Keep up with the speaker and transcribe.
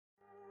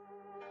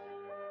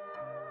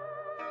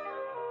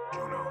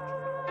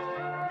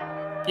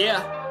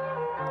Yeah.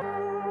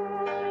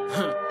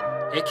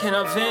 It can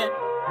vent.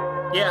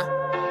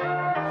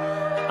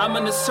 Yeah. I'm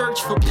in the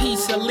search for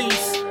peace at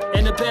least,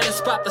 and a better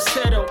spot to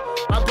settle.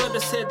 My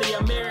brother said the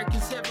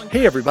Americans haven't.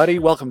 Hey everybody,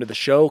 welcome to the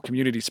show,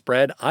 Community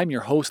Spread. I'm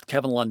your host,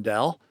 Kevin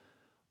Lundell.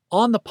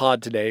 On the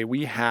pod today,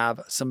 we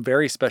have some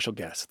very special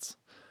guests.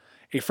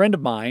 A friend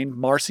of mine,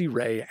 Marcy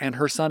Ray, and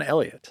her son,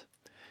 Elliot.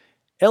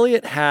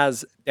 Elliot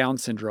has Down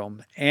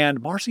syndrome, and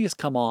Marcy has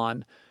come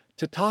on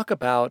to talk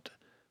about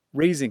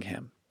raising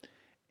him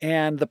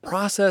and the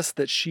process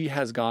that she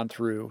has gone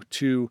through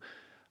to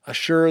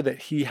assure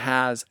that he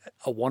has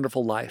a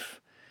wonderful life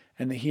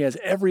and that he has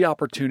every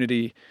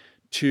opportunity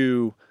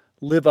to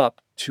live up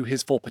to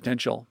his full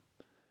potential.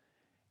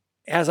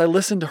 As I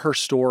listened to her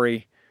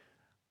story,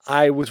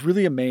 I was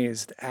really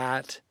amazed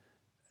at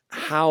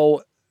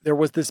how there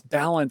was this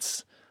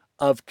balance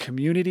of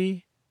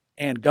community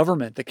and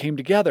government that came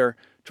together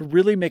to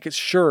really make it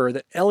sure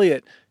that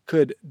Elliot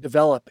could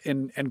develop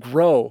and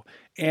grow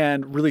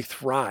and really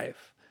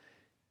thrive.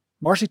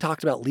 Marcy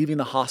talked about leaving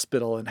the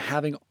hospital and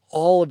having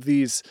all of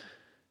these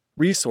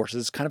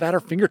resources kind of at her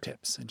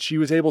fingertips. And she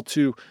was able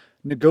to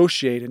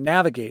negotiate and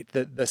navigate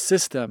the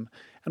system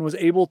and was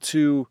able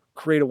to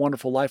create a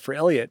wonderful life for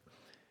Elliot.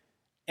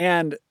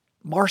 And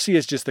Marcy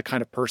is just the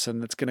kind of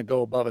person that's going to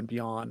go above and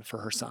beyond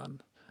for her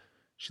son.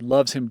 She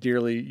loves him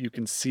dearly. You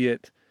can see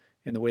it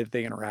in the way that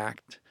they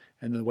interact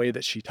and the way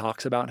that she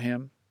talks about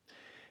him.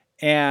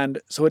 And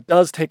so it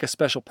does take a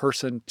special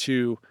person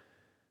to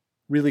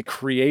really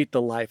create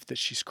the life that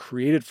she's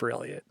created for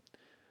Elliot.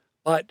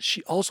 But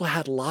she also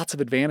had lots of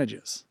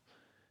advantages.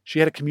 She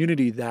had a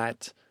community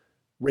that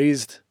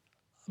raised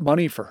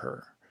money for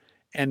her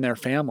and their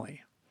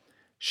family.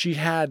 She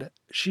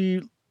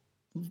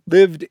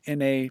lived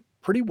in a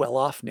pretty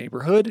well-off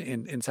neighborhood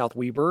in South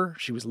Weber.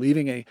 She was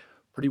leaving a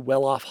pretty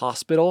well-off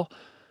hospital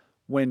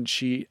when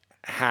she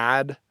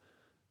had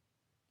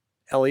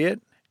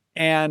Elliot.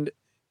 And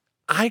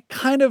I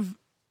kind of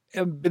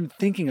have been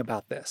thinking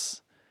about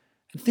this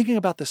and thinking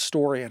about this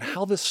story and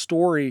how this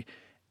story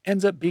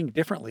ends up being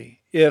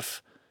differently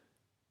if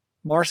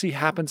Marcy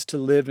happens to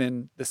live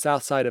in the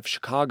south side of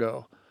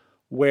Chicago,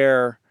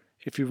 where,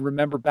 if you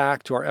remember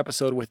back to our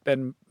episode with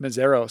Ben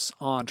Mazeros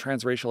on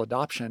transracial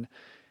adoption,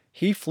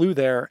 he flew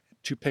there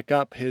to pick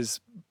up his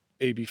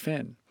baby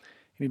Finn.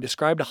 And he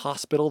described a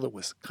hospital that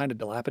was kind of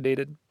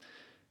dilapidated,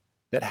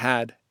 that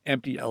had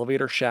empty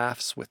elevator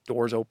shafts with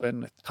doors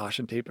open, with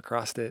caution tape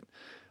across it,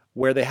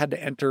 where they had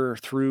to enter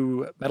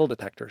through metal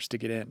detectors to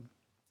get in.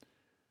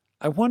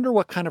 I wonder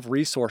what kind of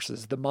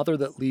resources the mother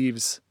that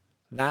leaves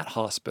that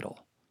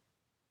hospital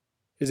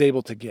is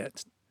able to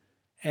get.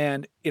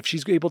 And if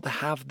she's able to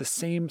have the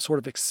same sort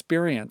of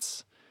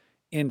experience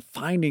in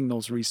finding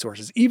those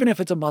resources, even if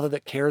it's a mother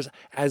that cares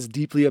as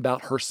deeply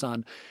about her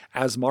son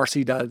as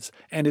Marcy does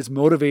and is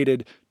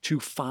motivated to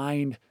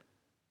find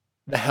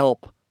the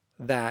help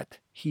that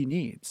he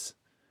needs.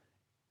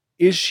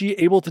 Is she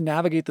able to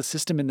navigate the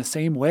system in the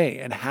same way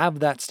and have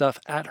that stuff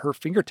at her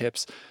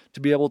fingertips to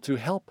be able to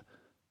help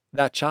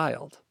that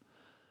child?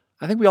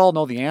 I think we all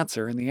know the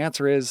answer, and the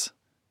answer is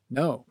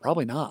no,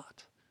 probably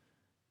not.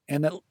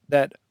 And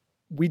that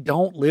we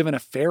don't live in a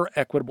fair,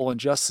 equitable, and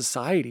just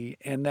society,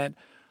 and that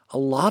a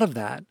lot of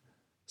that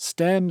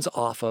stems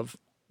off of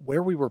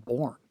where we were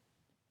born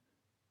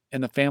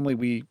and the family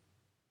we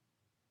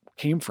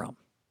came from.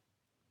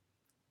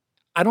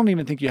 I don't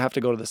even think you have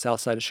to go to the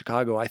south side of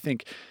Chicago. I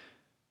think,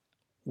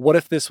 what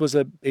if this was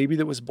a baby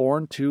that was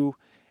born to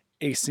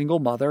a single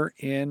mother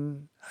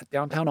in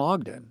downtown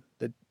Ogden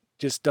that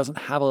just doesn't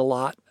have a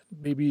lot,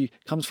 maybe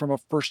comes from a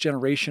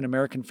first-generation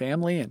American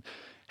family and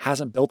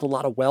hasn't built a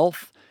lot of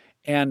wealth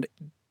and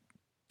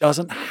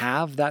doesn't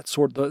have that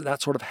sort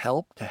of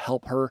help to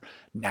help her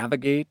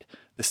navigate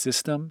the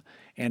system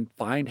and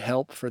find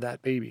help for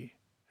that baby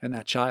and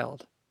that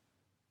child.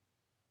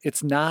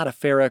 It's not a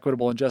fair,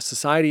 equitable, and just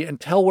society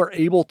until we're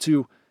able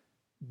to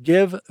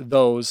give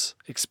those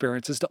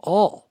experiences to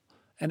all,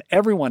 and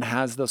everyone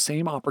has those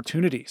same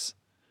opportunities.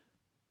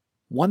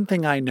 One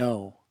thing I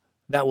know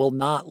that will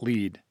not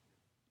lead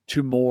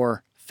to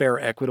more fair,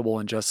 equitable,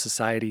 and just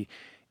society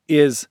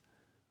is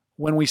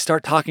when we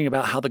start talking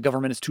about how the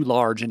government is too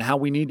large and how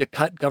we need to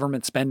cut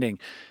government spending.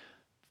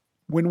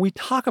 When we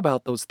talk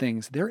about those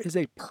things, there is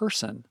a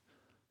person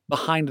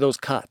behind those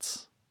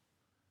cuts,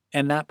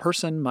 and that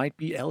person might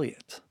be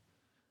Elliot.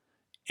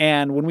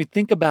 And when we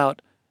think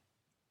about,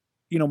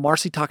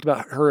 Marcy talked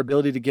about her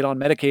ability to get on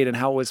Medicaid and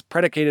how it was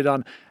predicated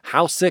on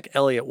how sick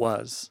Elliot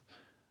was.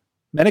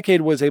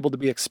 Medicaid was able to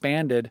be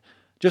expanded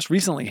just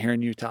recently here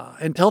in Utah.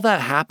 Until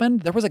that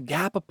happened, there was a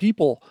gap of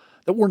people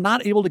that were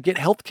not able to get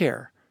health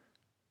care.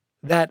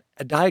 That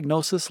a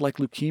diagnosis like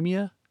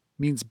leukemia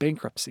means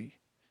bankruptcy.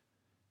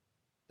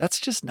 That's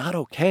just not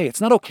okay.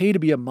 It's not okay to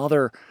be a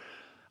mother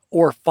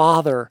or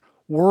father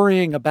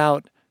worrying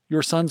about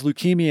your son's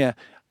leukemia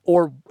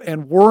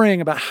and worrying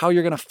about how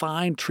you're going to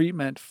find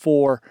treatment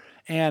for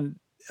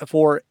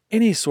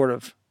any sort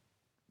of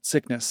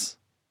sickness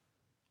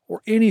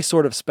or any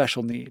sort of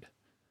special need.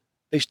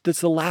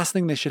 That's the last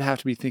thing they should have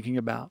to be thinking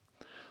about.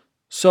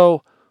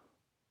 So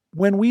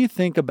when we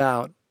think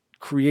about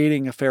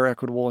creating a fair,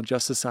 equitable, and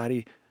just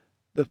society,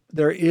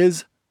 there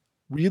is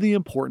really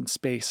important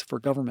space for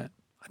government.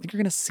 I think you're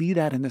going to see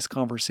that in this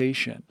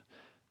conversation.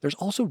 There's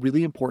also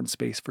really important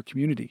space for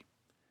community.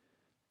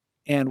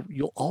 And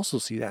you'll also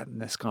see that in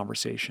this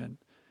conversation.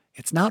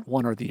 It's not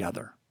one or the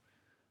other,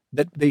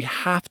 that they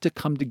have to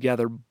come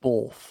together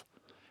both.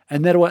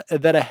 And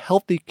that a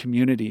healthy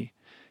community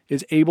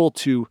is able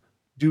to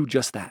do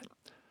just that.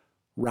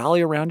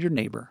 Rally around your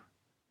neighbor,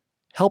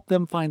 help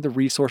them find the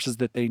resources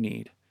that they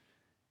need,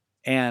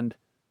 and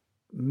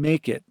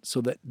make it so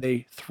that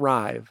they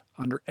thrive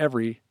under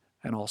every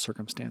and all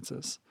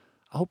circumstances.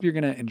 I hope you're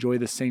going to enjoy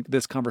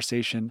this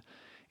conversation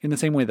in the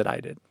same way that I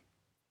did.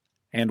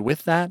 And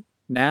with that,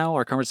 now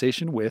our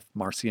conversation with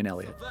Marcy and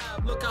Elliot.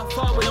 Look how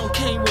far we don't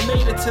came, we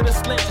made it to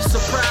this land of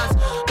surprise.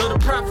 Though the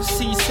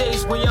prophecy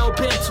says we all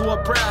been to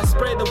a bride.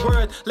 Spread the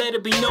word, let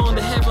it be known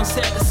the heavens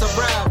had us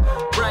arrive.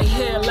 Right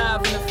here,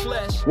 live in the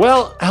flesh.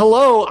 Well,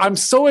 hello. I'm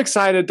so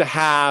excited to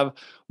have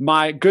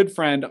my good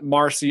friend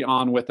Marcy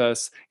on with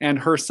us and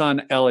her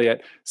son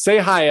Elliot. Say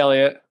hi,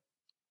 Elliot.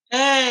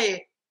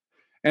 Hey.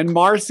 And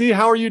Marcy,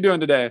 how are you doing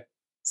today?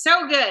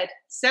 So good.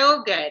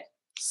 So good.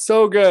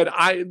 So good.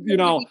 I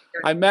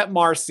met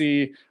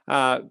Marcy,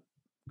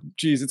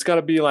 it's got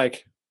to be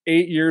like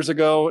 8 years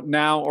ago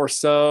now or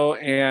so.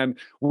 And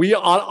we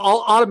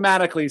all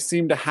automatically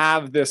seem to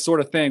have this sort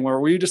of thing where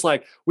we just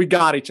like, we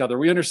got each other.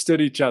 We understood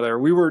each other.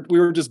 We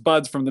were just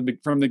buds from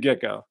the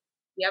get-go.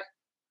 Yep.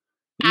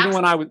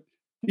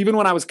 Even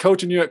when I was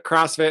coaching you at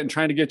CrossFit and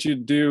trying to get you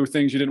to do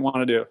things you didn't want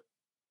to do.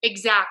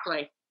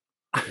 Exactly.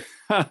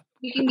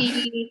 Making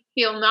me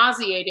feel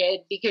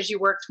nauseated because you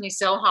worked me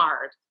so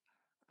hard.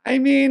 I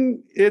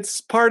mean,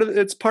 it's part of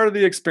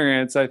the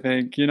experience, I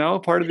think,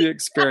 part of the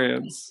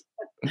experience.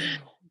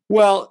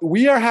 Well,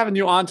 we are having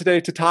you on today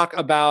to talk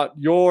about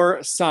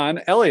your son,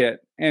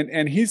 Elliot,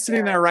 and he's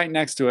sitting there right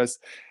next to us.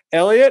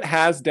 Elliot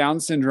has Down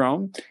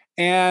syndrome,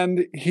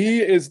 and he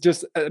is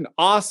just an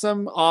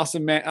awesome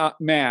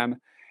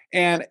man.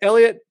 And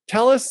Elliot,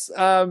 tell us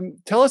a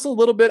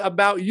little bit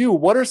about you.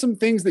 What are some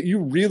things that you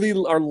really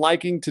are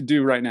liking to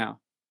do right now?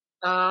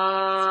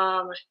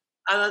 I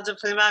love to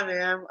play my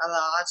room a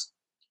lot.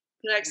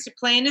 He likes to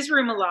play in his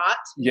room a lot.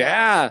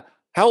 Yeah.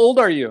 How old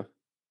are you?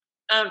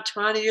 I'm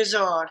 20 years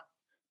old.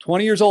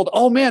 20 years old.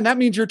 Oh man, that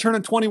means you're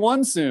turning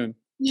 21 soon.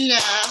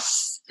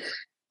 Yes.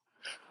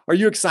 Are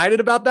you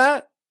excited about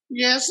that?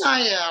 Yes,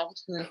 I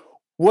am.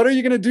 What are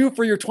you going to do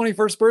for your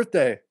 21st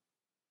birthday?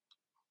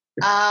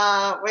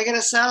 We're going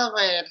to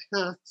celebrate.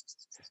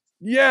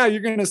 Yeah,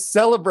 you're going to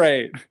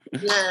celebrate.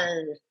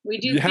 Yay. We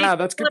do. Yeah,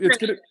 that's good. It's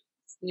good.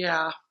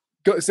 Yeah.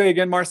 Go say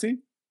again, Marcy.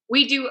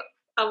 We do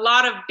a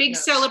lot of big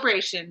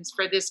celebrations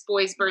for this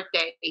boy's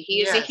birthday.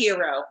 He is a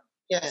hero.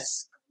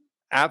 Yes.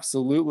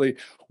 Absolutely.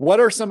 What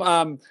are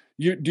some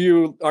do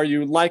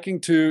you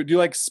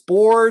like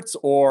sports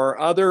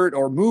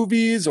or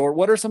movies, or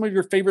what are some of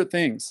your favorite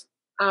things?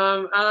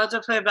 I love to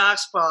play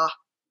basketball.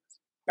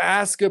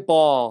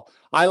 Basketball.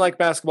 I like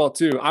basketball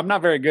too. I'm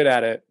not very good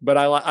at it, but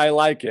I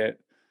like it.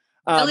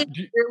 Elliot's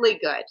really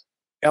good.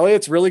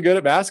 Elliot's really good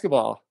at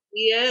basketball.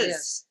 He is.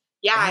 Yes.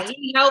 Yeah,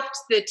 he helped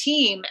the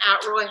team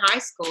at Roy High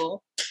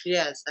School.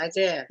 Yes, I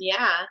did.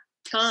 Yeah.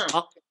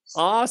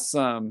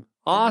 Awesome.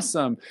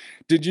 Awesome.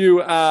 Did you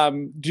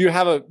do you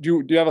have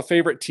a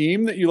favorite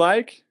team that you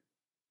like?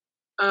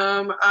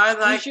 I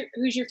like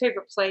who's your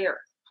favorite player?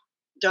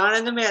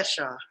 Jonathan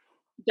Mitchell.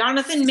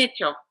 Jonathan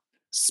Mitchell.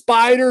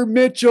 Spider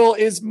Mitchell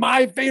is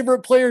my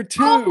favorite player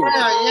too.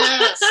 Oh,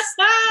 yes.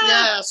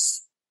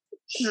 Yes.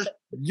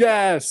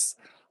 Yes.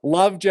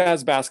 Love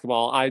jazz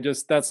basketball.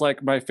 That's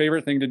like my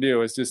favorite thing to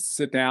do is just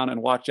sit down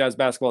and watch jazz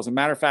basketball. As a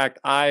matter of fact,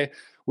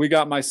 we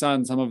got my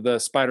son some of the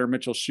Spider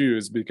Mitchell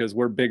shoes because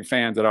we're big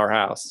fans at our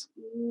house.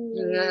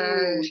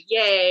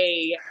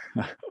 Yay.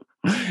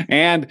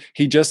 And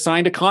he just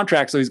signed a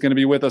contract, so he's going to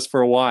be with us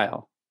for a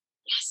while.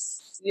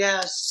 Yes.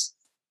 Yes.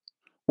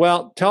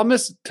 Well, tell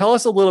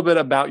us a little bit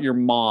about your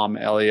mom,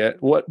 Elliot.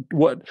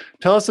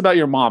 Tell us about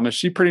your mom. Is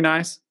she pretty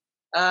nice?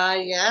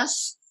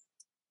 Yes.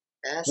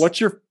 Yes.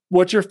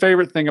 What's your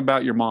favorite thing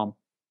about your mom?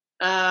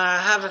 I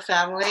have a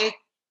family.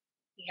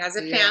 He has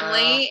a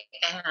family,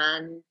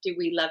 and do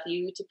we love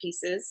you to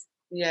pieces?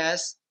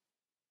 Yes.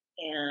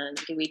 And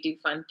do we do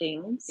fun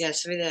things?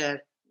 Yes, we did.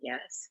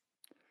 Yes.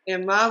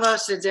 And Mom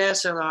loves to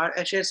dance a lot,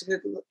 and she's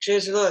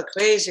a little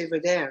crazy for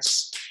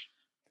dance.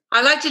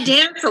 I like to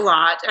dance a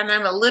lot, and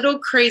I'm a little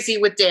crazy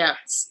with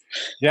dance.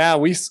 Yeah,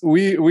 we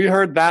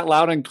heard that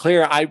loud and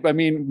clear. I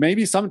mean,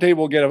 maybe someday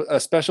we'll get a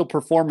special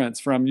performance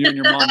from you and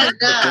your mom with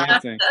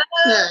dancing.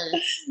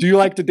 Do you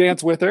like to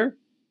dance with her?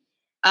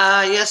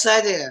 Yes,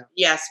 I do.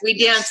 Yes, we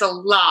dance a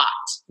lot.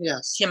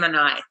 Yes. Tim and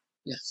I.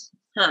 Yes.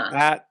 Huh.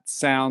 That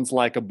sounds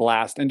like a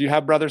blast. And do you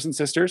have brothers and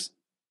sisters?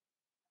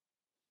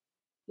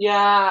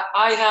 Yeah,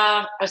 I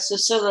have a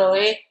sister,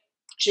 Lily.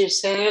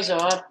 She's 10 years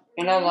old,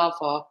 and I love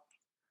her.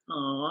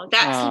 Oh,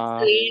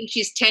 that's Lily, and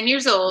she's 10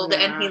 years old,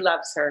 and he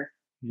loves her.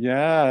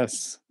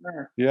 Yes.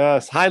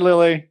 Yes. Hi,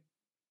 Lily.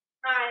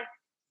 Hi.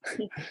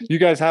 You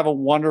guys have a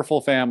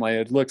wonderful family.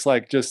 It looks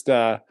like just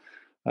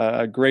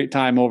a great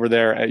time over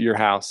there at your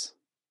house.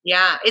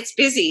 Yeah, it's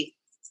busy.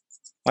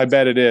 I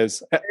bet it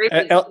is.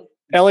 Very busy.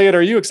 Elliot,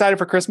 are you excited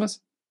for Christmas?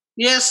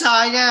 Yes,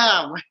 I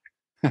am.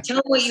 Tell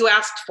me what you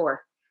asked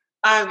for.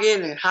 I'm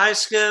getting High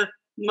School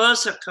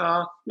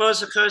Musical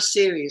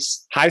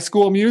series. High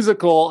School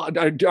Musical.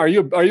 Are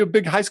you a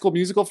big High School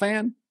Musical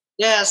fan?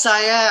 Yes, I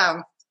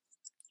am.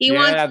 He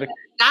wants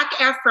Zac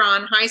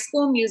Efron High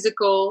School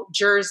Musical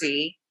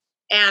jersey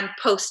and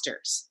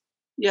posters.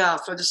 Yeah,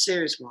 for the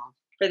series, Mom.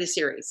 For the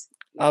series.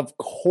 Of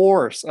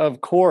course.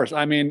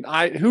 I mean,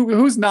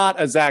 who's not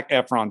a Zac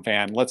Efron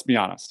fan? Let's be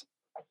honest.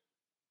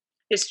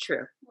 It's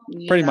true.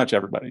 Pretty much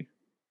everybody.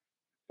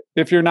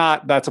 If you're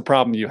not, that's a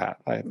problem you have,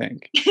 I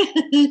think.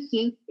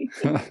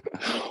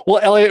 Well,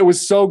 Elliot, it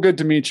was so good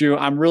to meet you.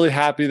 I'm really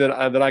happy that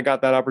I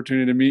got that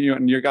opportunity to meet you,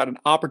 and you got an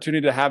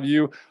opportunity to have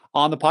you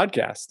on the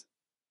podcast.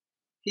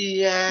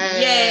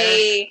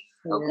 Yay!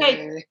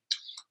 Okay.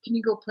 Can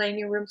you go play in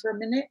your room for a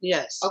minute?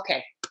 Yes.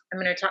 Okay. I'm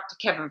going to talk to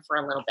Kevin for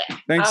a little bit.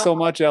 Thanks so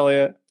much,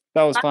 Elliot.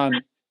 That was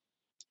fun.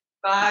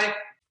 Bye.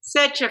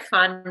 Such a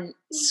fun,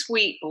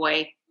 sweet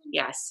boy.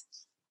 Yes.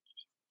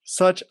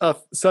 Such a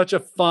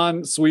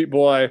fun, sweet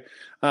boy.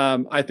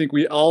 I think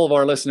all of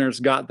our listeners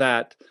got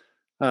that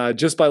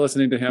just by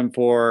listening to him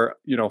for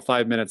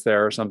 5 minutes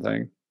there or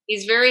something.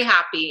 He's very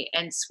happy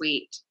and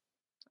sweet.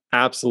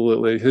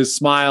 Absolutely. His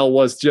smile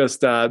was just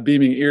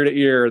beaming ear to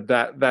ear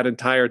that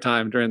entire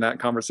time during that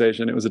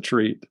conversation. It was a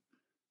treat.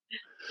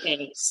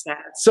 Thanks.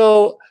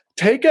 So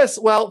take us,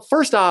 well,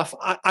 first off,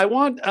 I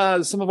want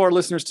some of our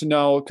listeners to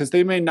know, because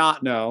they may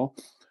not know,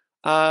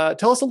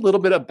 tell us a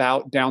little bit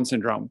about Down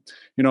syndrome.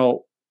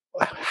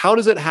 How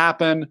does it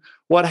happen?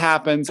 What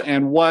happens?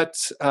 And what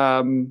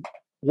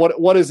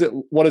is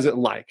it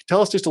like?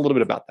 Tell us just a little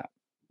bit about that.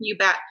 You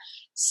bet.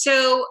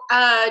 So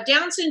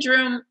Down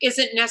syndrome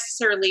isn't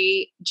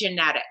necessarily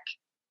genetic.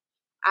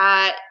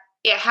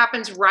 It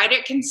happens right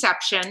at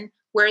conception,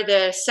 where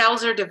the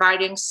cells are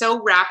dividing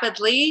so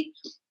rapidly.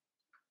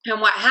 And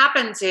what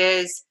happens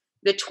is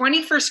the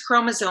 21st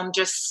chromosome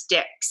just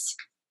sticks.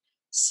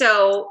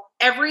 So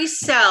every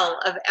cell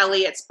of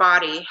Elliot's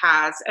body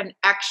has an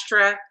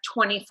extra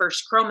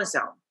 21st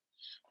chromosome.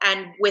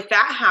 And with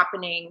that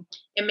happening,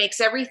 it makes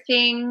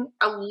everything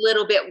a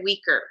little bit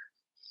weaker.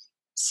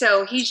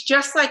 So he's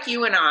just like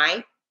you and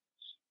I.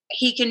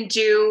 He can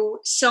do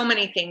so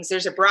many things.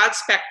 There's a broad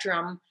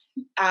spectrum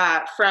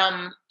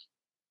from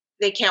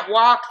they can't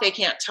walk, they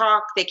can't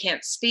talk, they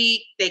can't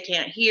speak, they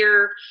can't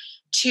hear,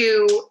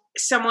 to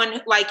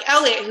someone like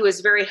Elliot who is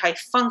very high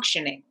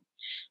functioning.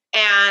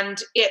 And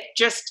it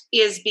just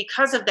is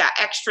because of that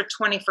extra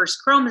 21st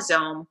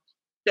chromosome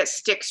that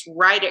sticks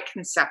right at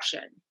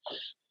conception.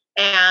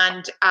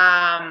 And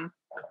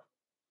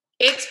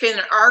it's been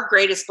our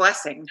greatest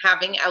blessing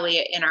having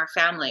Elliot in our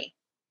family.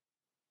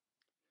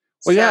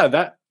 Well,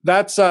 yeah,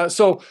 that's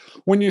so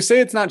when you say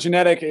it's not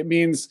genetic, it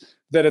means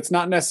that it's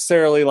not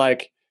necessarily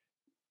like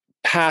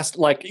past,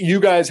 like you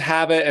guys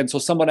have it, and so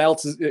someone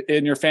else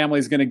in your family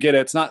is going to get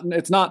it.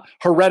 It's not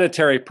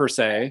hereditary per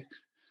se.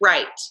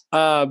 Right.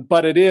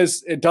 But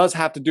it does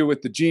have to do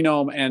with the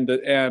genome and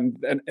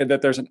that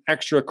there's an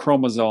extra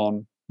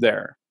chromosome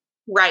there.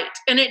 Right.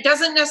 And it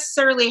doesn't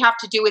necessarily have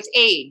to do with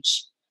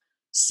age.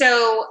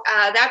 So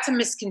that's a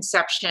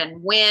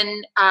misconception.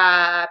 When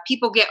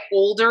people get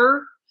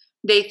older,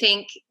 they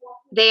think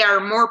they are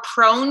more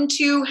prone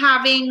to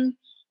having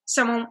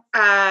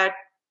a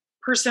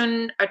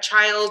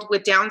child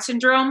with Down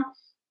syndrome,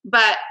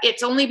 but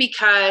it's only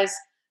because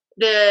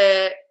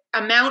the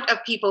amount of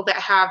people that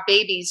have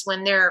babies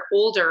when they're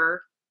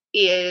older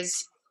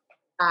is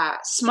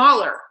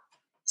smaller.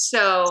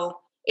 So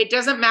it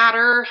doesn't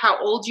matter how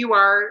old you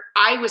are.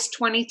 I was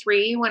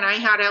 23 when I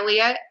had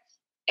Elliot,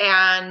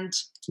 and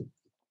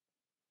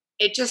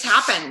it just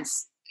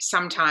happens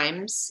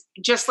sometimes,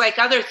 just like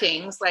other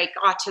things like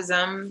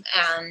autism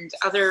and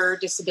other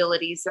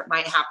disabilities that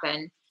might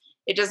happen.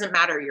 It doesn't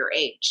matter your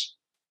age.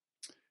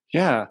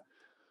 Yeah.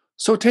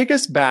 So take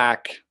us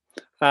back,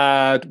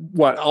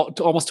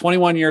 almost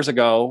 21 years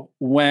ago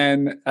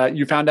when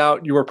you found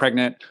out you were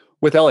pregnant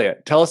with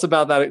Elliot. Tell us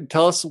about that.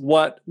 Tell us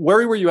where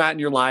were you at in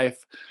your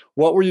life?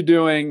 What were you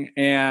doing?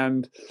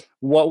 And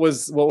what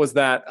was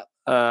that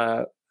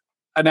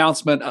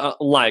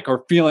announcement like,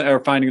 or feeling,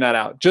 or finding that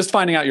out? Just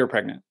finding out you were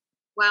pregnant.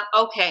 Well,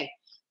 okay.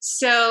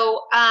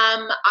 So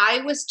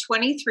I was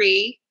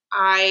 23.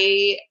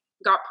 I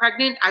got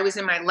pregnant. I was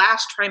in my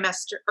last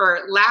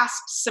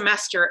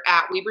semester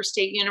at Weber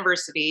State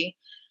University,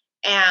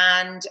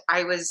 and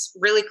I was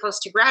really close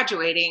to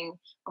graduating.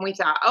 And we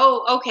thought,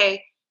 oh,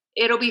 okay,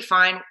 it'll be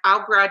fine.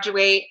 I'll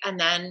graduate, and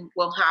then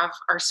we'll have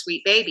our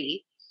sweet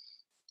baby.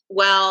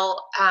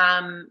 Well,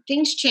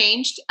 things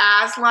changed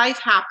as life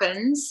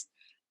happens,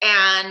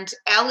 and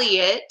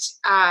Elliot,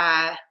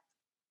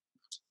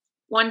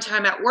 one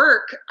time at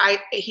work,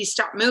 he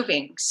stopped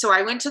moving. So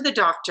I went to the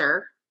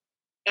doctor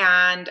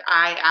and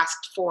I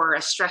asked for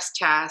a stress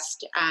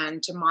test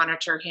and to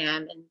monitor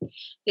him, and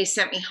they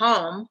sent me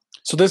home.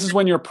 So this is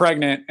when you're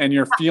pregnant and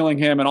you're feeling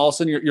him, and all of a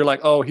sudden you're like,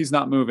 oh, he's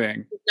not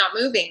moving. He's not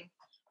moving.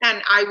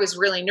 And I was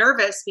really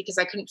nervous because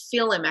I couldn't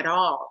feel him at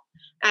all.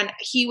 And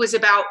he was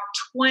about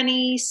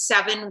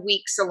 27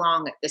 weeks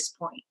along at this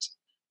point.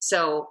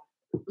 So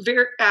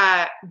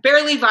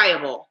barely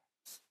viable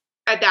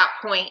at that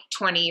point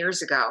 20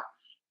 years ago.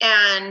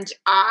 And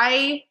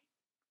I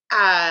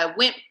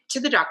went to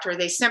the doctor.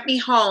 They sent me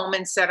home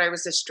and said I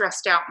was a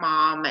stressed out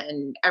mom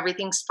and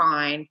everything's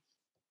fine.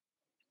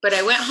 But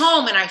I went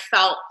home and I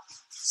felt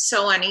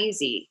so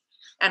uneasy.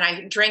 And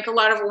I drank a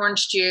lot of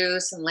orange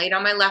juice and laid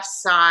on my left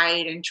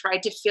side and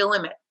tried to feel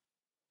him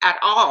at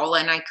all.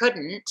 And I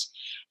couldn't.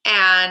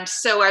 And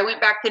so I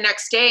went back the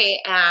next day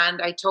and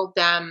I told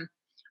them,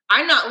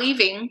 I'm not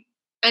leaving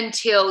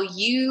until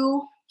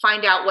you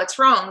find out what's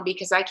wrong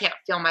because I can't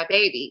feel my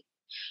baby.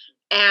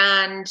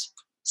 And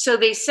so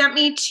they sent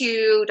me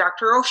to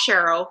Dr.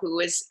 O'Sherrill, who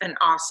is an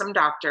awesome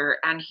doctor.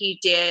 And he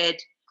did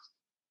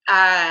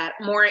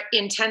more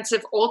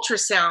intensive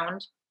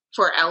ultrasound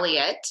for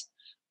Elliot.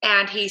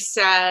 And he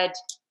said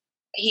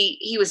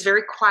he was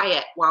very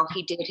quiet while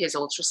he did his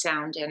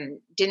ultrasound and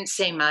didn't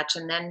say much.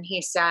 And then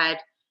he said,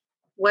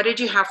 what did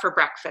you have for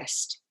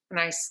breakfast? And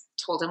I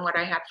told him what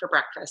I had for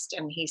breakfast.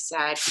 And he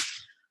said,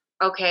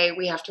 okay,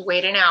 we have to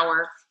wait an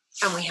hour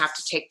and we have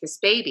to take this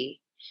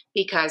baby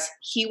because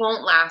he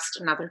won't last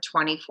another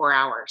 24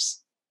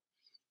 hours.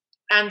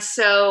 And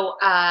so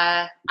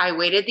I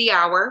waited the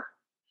hour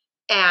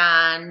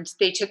and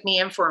they took me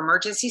in for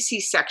emergency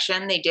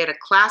C-section. They did a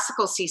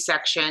classical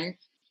C-section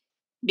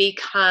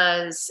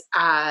because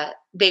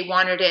they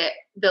wanted it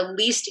the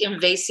least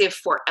invasive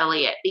for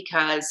Elliot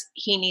because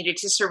he needed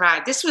to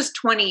survive. This was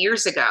 20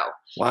 years ago.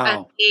 Wow.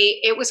 And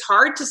it was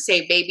hard to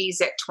save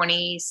babies at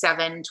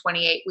 27,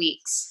 28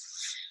 weeks.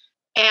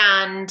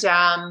 And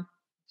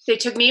they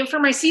took me in for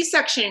my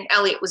C-section and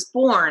Elliot was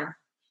born.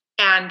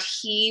 And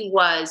he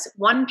was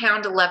 1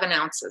 pound, 11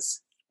 ounces.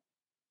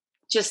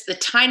 Just the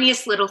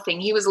tiniest little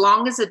thing. He was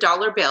long as a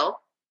 $1 bill.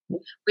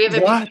 We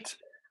have What?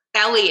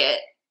 Elliot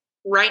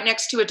right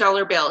next to a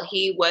 $1 bill.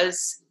 He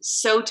was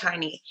so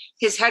tiny.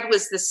 His head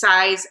was the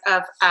size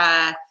of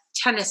a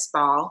tennis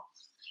ball.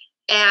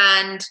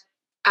 And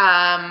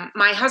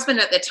my husband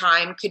at the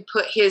time could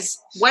put his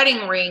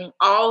wedding ring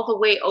all the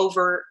way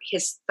over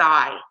his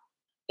thigh.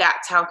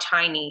 That's how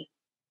tiny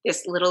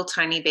this little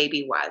tiny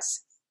baby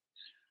was.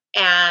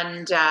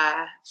 And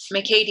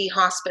McCady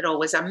Hospital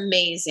was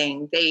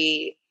amazing.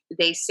 They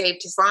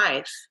saved his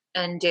life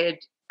and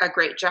did a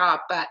great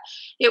job, but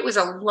it was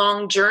a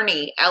long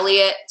journey.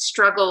 Elliot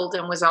struggled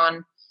and was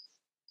on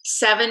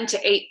 7 to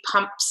 8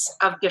 pumps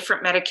of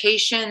different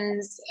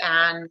medications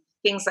and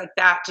things like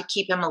that to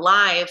keep him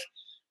alive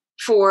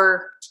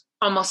for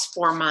almost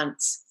 4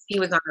 months.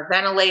 He was on a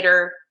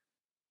ventilator.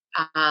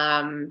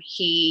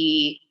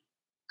 He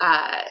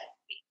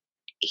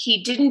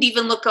didn't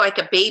even look like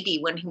a baby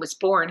when he was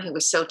born. He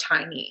was so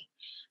tiny.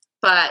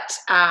 But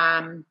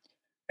and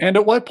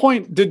at what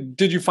point did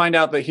you find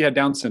out that he had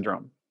Down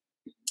syndrome?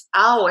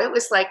 Oh, it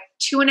was like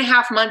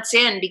 2.5 months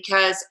in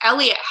because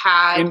Elliot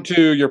had...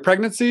 Into your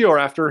pregnancy or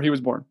after he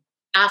was born?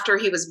 After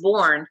he was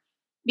born,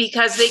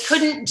 because they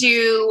couldn't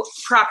do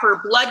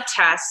proper blood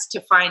tests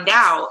to find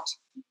out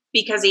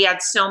because he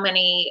had so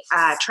many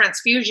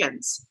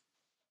transfusions.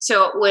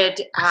 So it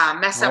would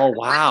mess up. Oh,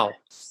 wow.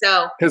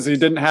 So because he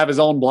didn't have his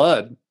own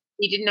blood.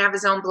 He didn't have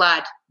his own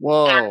blood.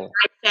 Whoa. And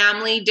my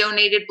family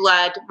donated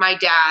blood. My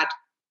dad,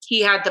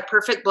 he had the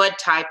perfect blood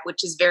type,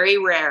 which is very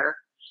rare.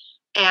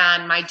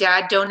 And my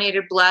dad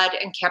donated blood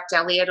and kept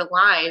Elliot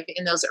alive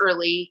in those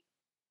early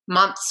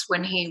months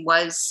when he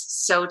was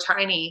so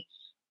tiny.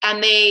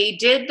 And they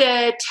did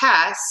the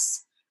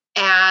tests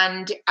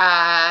and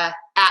at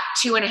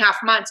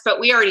 2.5 months, but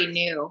we already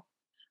knew.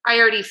 I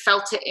already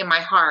felt it in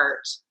my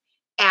heart.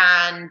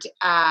 And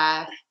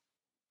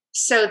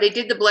so they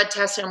did the blood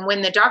test. And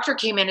when the doctor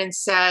came in and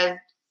said,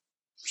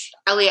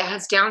 Elliot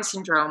has Down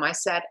syndrome, I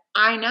said,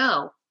 I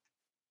know.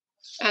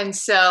 And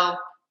so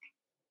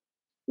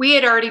we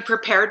had already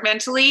prepared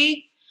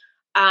mentally.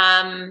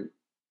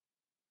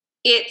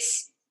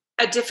 It's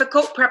a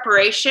difficult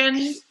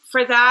preparation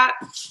for that,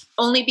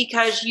 only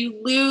because you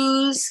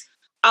lose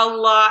a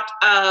lot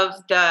of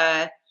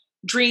the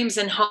dreams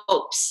and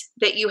hopes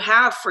that you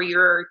have for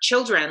your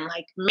children,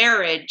 like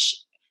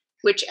marriage,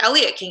 which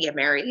Elliot can get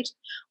married,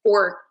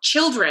 or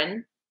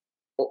children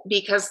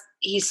because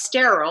he's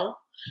sterile.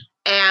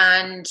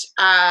 And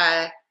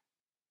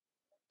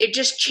it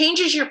just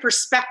changes your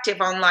perspective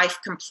on life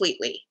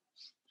completely.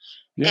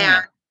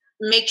 Yeah.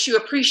 And makes you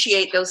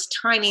appreciate those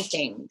tiny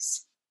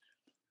things.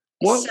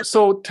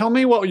 So tell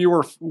me what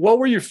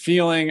were you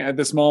feeling at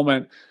this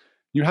moment?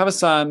 You have a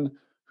son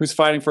who's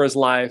fighting for his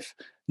life.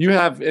 You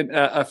have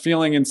a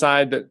feeling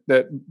inside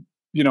that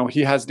you know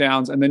he has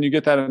Downs, and then you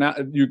get that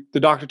the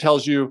doctor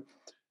tells you.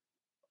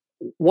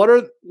 What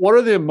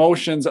are the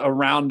emotions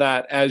around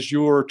that as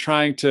you're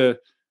trying to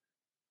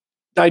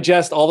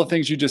digest all the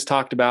things you just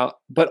talked about,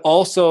 but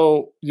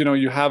also, you know,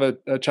 you have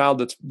a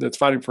child that's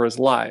fighting for his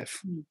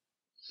life?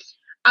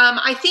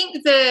 I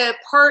think the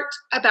part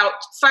about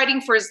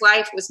fighting for his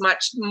life was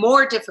much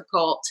more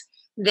difficult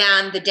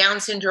than the Down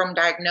syndrome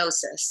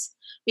diagnosis,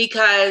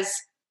 because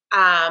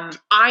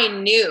I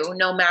knew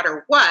no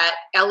matter what,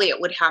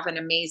 Elliot would have an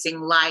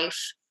amazing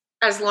life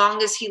as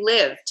long as he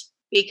lived,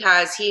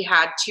 because he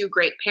had two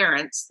great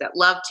parents that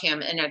loved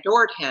him and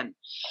adored him.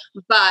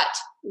 But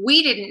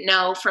we didn't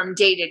know from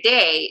day to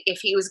day if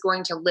he was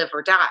going to live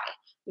or die.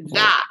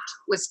 That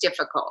was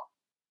difficult.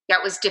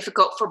 That was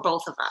difficult for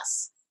both of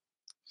us,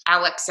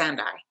 Alex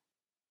and I.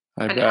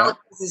 And bet. Alex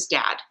is his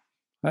dad.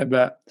 I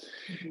bet.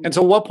 And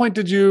so, at what point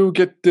did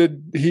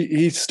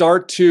he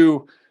start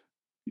to?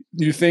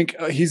 You think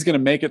he's going to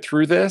make it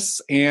through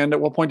this? And at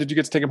what point did you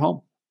get to take him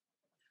home?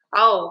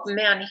 Oh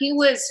man, he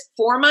was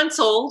 4 months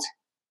old,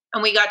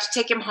 and we got to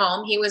take him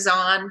home. He was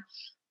on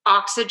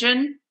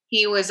oxygen.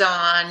 He was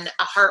on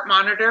a heart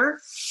monitor.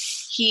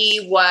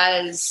 He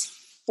was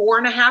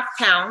 4.5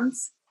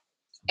 pounds,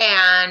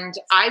 and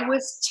I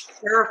was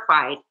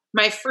terrified.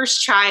 My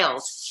first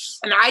child,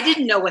 and I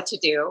didn't know what to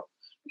do.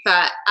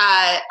 But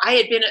I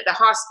had been at the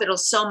hospital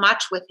so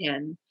much with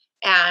him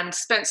and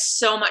spent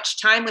so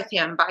much time with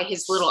him by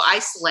his little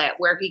isolate,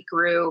 where he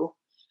grew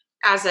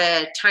as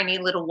a tiny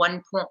little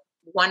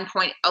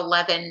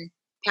 1.11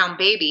 pound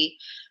baby.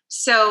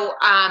 So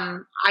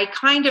I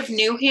kind of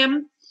knew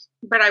him,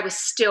 but I was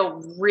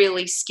still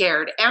really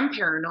scared and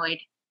paranoid.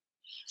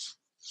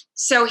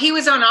 So he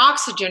was on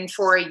oxygen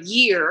for a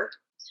year.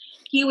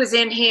 He was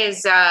in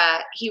his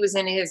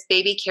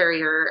baby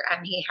carrier,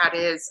 and he had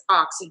his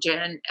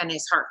oxygen and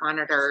his heart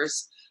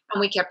monitors, and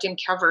we kept him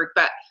covered.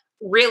 But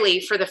really,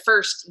 for the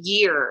first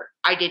year,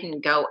 I didn't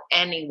go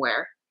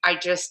anywhere. I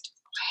just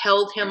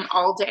held him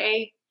all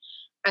day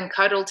and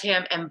cuddled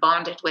him and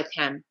bonded with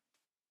him.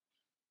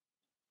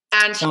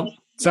 And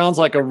sounds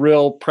like a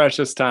real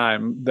precious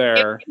time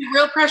there. It was a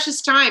real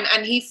precious time,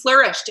 and he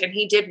flourished, and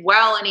he did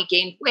well, and he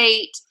gained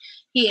weight.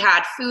 He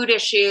had food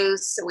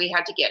issues, so we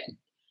had to get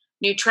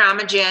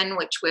Nutramigen,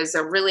 which was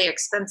a really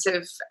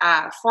expensive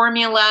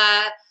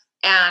formula,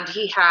 and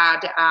he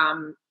had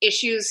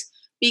issues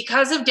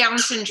because of Down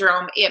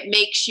syndrome. It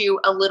makes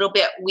you a little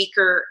bit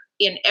weaker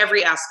in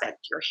every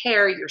aspect: your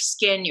hair, your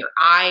skin, your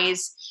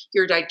eyes,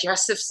 your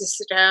digestive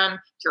system,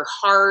 your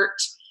heart.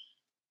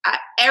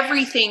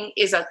 Everything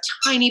is a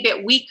tiny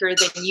bit weaker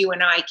than you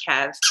and I,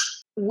 Kev.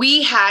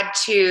 We had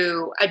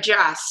to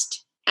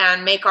adjust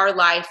and make our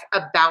life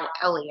about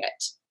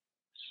Elliot.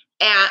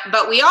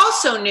 But we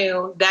also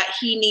knew that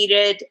he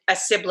needed a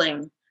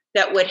sibling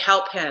that would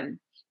help him.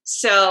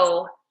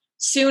 So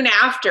soon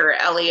after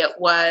Elliot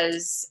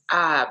was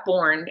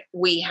born,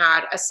 we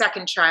had a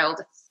second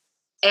child,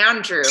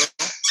 Andrew.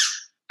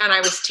 And I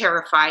was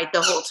terrified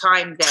the whole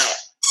time that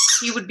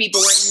he would be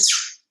born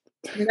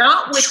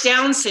not with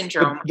Down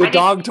syndrome. The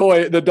dog,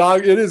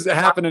 it is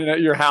happening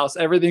at your house.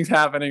 Everything's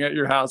happening at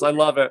your house. I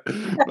love it.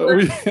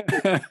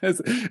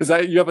 Is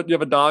that you have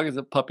a dog? Is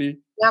it a puppy?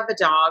 We have a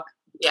dog.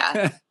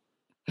 Yeah.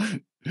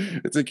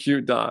 It's a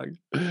cute dog.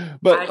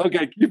 But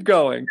okay, keep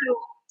going.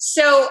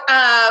 So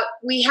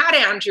we had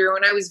Andrew,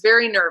 and I was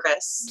very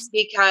nervous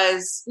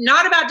because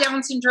not about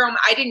Down syndrome.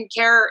 I didn't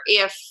care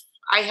if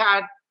I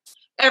had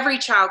every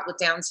child with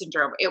Down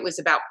syndrome. It was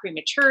about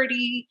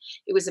prematurity.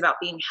 It was about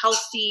being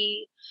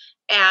healthy.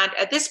 And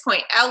at this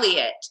point,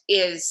 Elliot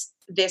is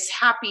this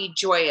happy,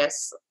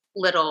 joyous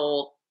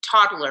little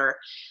toddler.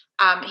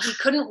 He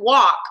couldn't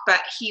walk,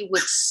 but he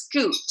would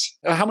scoot.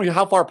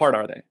 How far apart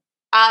are they?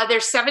 They're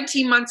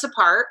 17 months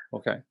apart.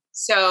 Okay.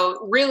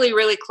 So really,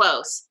 really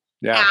close.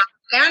 Yeah.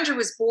 Andrew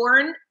was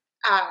born.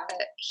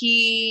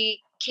 He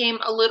came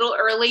a little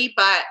early,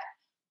 but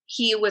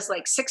he was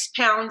like 6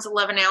 pounds,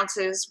 11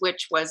 ounces,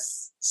 which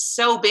was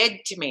so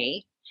big to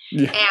me.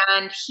 Yeah.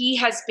 And he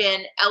has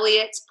been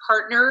Elliot's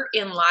partner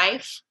in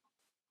life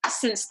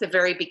since the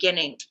very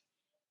beginning.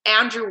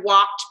 Andrew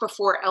walked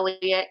before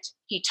Elliot.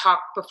 He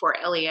talked before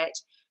Elliot.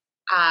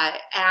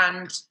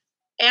 And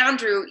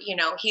Andrew,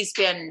 he's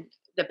been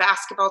the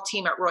basketball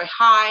team at Roy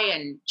High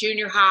and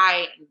junior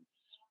high. And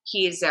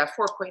he is a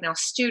 4.0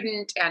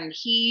 student, and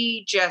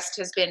he just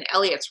has been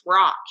Elliot's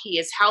rock. He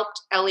has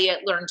helped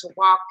Elliot learn to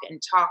walk and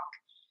talk.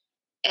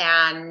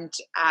 And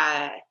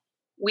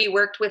we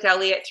worked with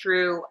Elliot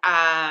through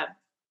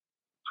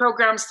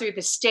programs through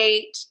the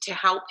state to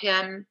help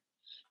him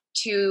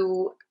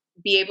to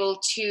be able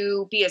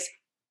to be at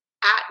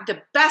the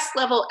best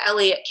level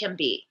Elliot can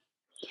be.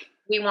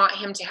 We want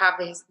him to have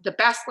the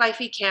best life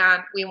he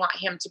can. We want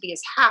him to be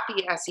as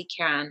happy as he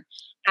can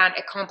and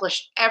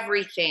accomplish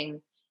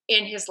everything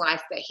in his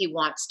life that he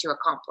wants to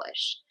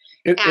accomplish.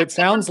 It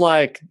sounds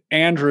like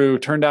Andrew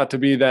turned out to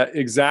be that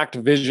exact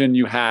vision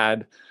you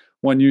had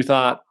when you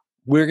thought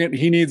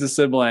he needs a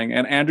sibling,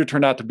 and Andrew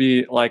turned out to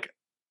be like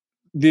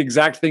the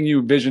exact thing you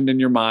envisioned in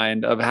your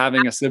mind of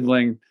having a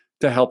sibling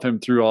to help him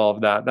through all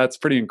of that. That's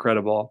pretty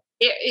incredible.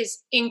 It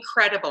is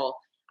incredible.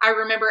 I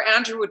remember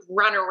Andrew would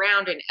run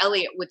around and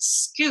Elliot would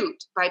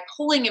scoot by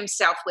pulling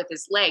himself with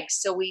his legs.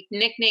 So we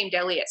nicknamed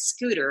Elliot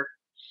Scooter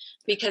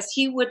because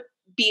he would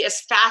be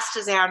as fast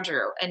as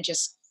Andrew and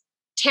just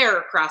tear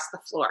across the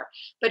floor.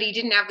 But he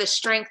didn't have the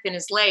strength in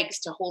his legs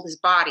to hold his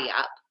body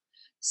up.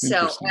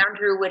 So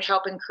Andrew would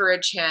help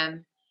encourage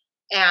him.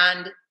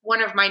 And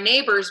one of my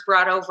neighbors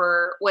brought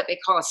over what they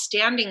call a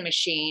standing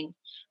machine.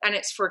 and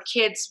it's for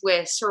kids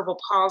with cerebral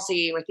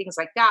palsy or things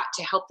like that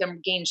to help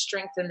them gain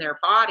strength in their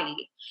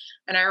body.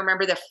 And I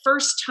remember the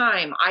first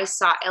time I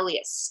saw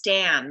Elliot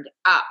stand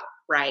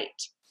upright,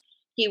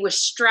 he was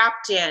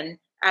strapped in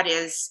at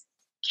his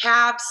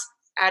calves,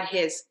 at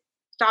his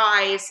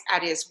thighs,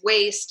 at his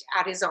waist,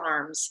 at his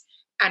arms.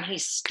 And he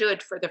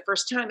stood for the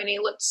first time, and he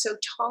looked so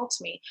tall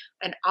to me.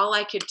 And all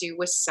I could do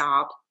was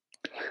sob.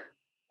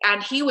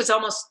 And he was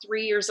almost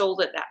 3 years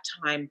old at that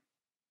time.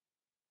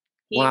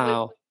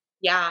 Wow.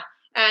 Yeah.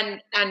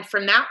 And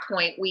from that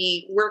point,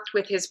 we worked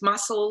with his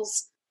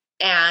muscles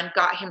and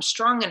got him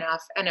strong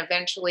enough. And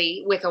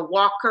eventually with a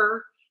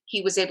walker,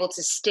 he was able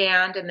to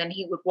stand, and then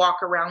he would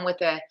walk around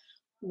with a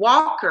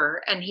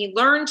walker, and he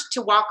learned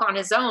to walk on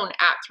his own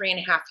at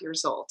 3.5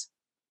 years old.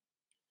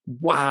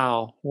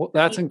 Wow. Well,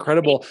 that's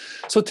incredible.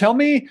 So tell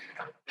me,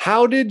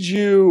 how did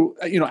you,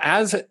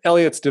 as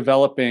Elliot's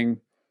developing,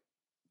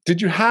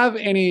 did you have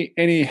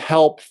any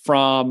help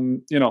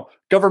from,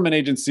 government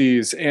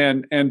agencies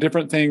and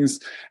different things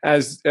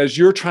as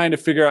you're trying to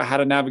figure out how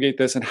to navigate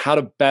this and how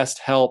to best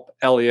help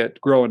Elliot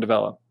grow and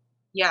develop?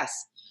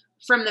 Yes.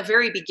 From the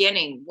very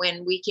beginning,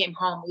 when we came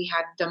home, we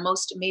had the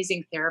most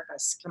amazing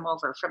therapists come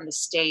over from the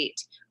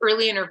state,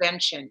 early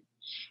intervention.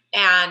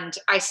 And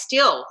I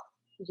still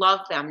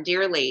love them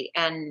dearly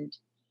and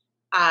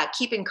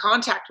keep in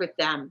contact with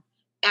them.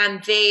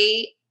 And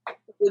they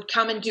would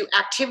come and do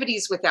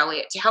activities with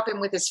Elliot to help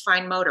him with his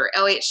fine motor.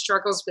 Elliot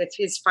struggles with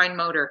his fine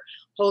motor,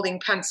 holding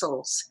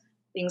pencils,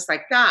 things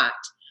like that.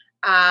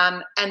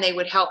 And they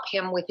would help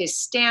him with his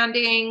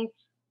standing,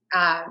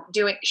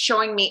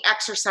 showing me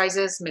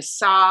exercises,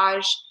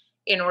 massage,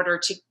 in order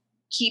to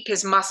keep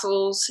his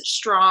muscles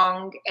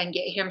strong and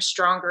get him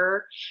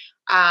stronger.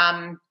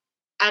 And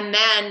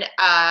then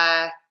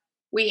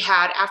we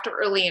had, after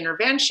early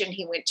intervention,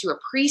 he went to a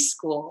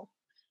preschool.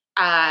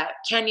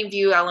 Canyon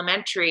View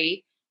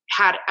Elementary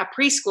had a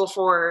preschool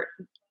for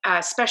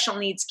special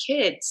needs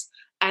kids,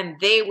 and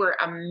they were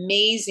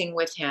amazing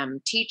with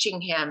him, teaching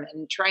him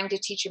and trying to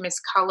teach him his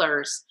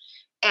colors.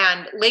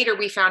 And later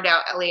we found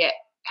out Elliot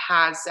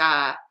has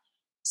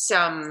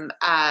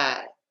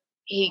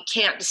he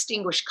can't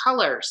distinguish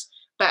colors.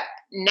 But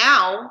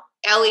now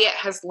Elliot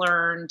has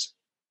learned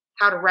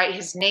how to write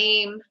his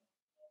name.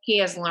 He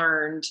has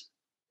learned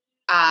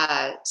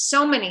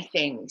so many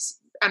things.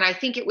 And I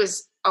think it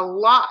was a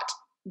lot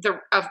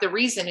of the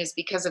reason is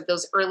because of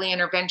those early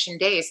intervention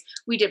days.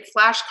 We did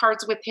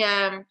flashcards with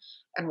him,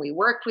 and we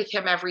worked with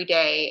him every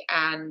day.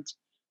 And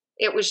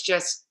it was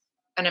just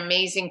an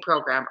amazing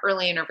program.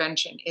 Early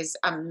intervention is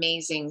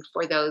amazing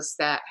for those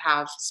that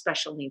have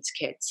special needs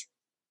kids.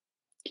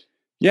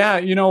 Yeah.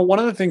 One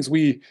of the things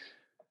we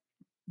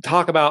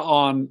talk about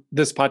on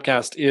this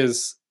podcast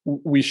is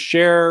we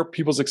share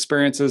people's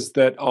experiences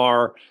that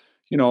are,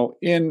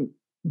 in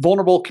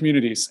vulnerable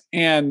communities.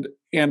 And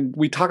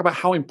we talk about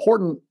how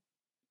important,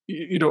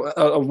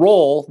 a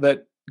role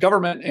that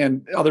government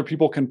and other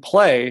people can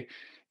play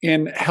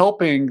in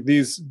helping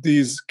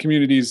these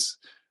communities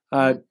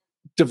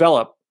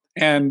develop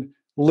and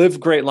live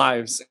great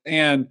lives.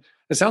 And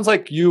it sounds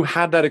like you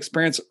had that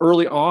experience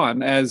early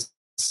on as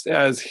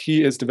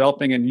he is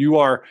developing, and you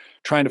are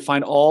trying to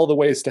find all the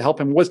ways to help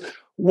him.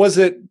 Was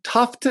it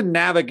tough to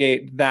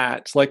navigate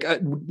that? Like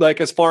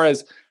as far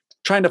as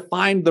trying to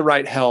find the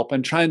right help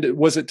and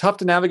was it tough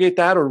to navigate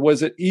that, or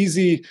was it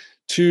easy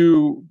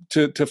to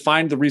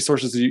find the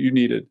resources that you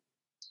needed?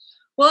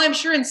 Well, I'm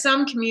sure in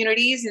some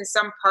communities, in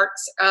some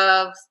parts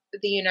of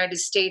the United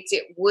States,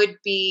 it would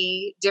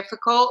be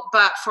difficult.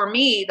 But for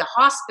me, the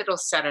hospital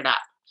set it up.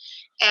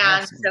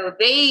 And Awesome. So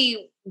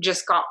they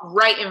just got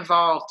right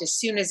involved. As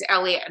soon as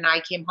Elliot and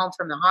I came home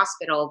from the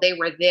hospital, they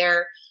were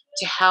there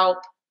to help.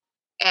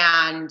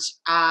 And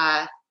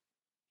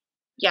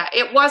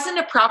it wasn't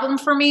a problem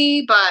for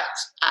me, but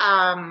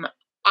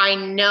I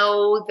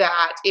know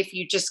that if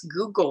you just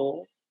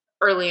Google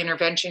early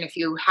intervention, if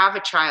you have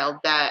a child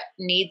that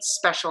needs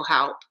special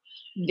help,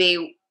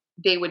 they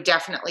would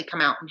definitely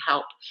come out and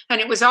help. And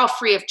it was all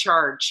free of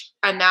charge.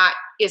 And that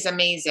is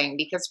amazing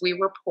because we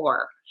were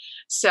poor.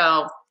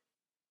 So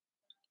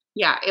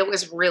yeah, it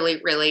was really,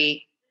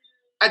 really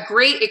a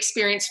great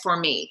experience for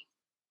me.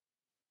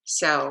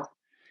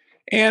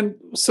 And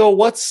so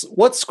what's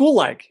school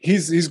like?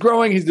 He's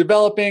growing, he's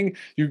developing.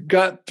 You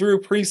got through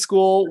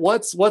preschool.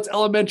 What's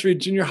elementary,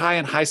 junior high,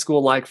 and high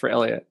school like for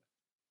Elliot?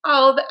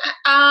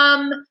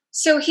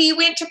 So he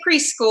went to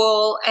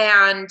preschool,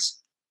 and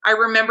I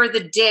remember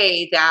the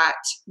day that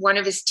one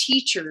of his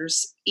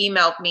teachers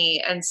emailed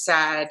me and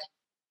said,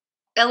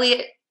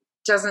 Elliot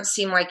doesn't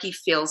seem like he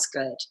feels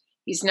good.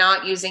 He's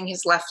not using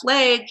his left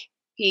leg.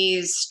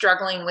 He's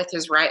struggling with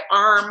his right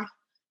arm.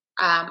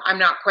 I'm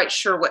not quite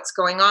sure what's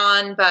going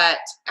on, but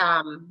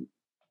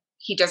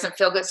he doesn't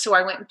feel good. So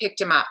I went and picked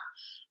him up,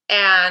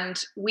 and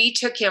we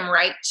took him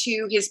right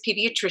to his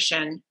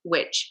pediatrician,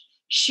 which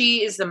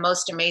she is the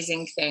most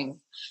amazing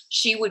thing.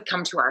 She would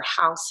come to our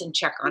house and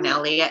check on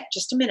Elliot.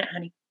 Just a minute,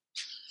 honey.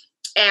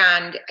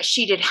 And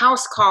she did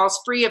house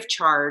calls free of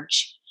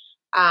charge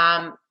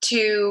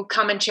to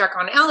come and check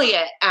on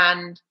Elliot.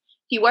 And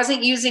he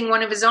wasn't using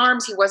one of his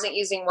arms, he wasn't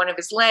using one of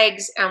his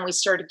legs, and we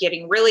started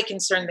getting really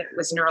concerned that it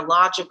was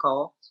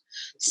neurological.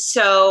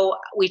 So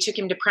we took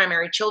him to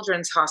Primary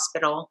Children's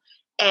Hospital,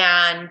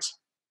 and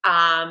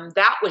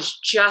that was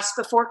just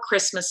before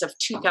Christmas of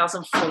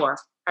 2004,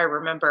 I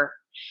remember.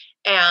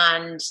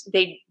 And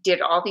they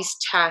did all these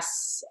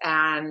tests,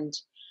 and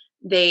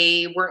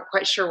they weren't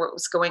quite sure what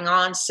was going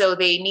on. So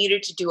they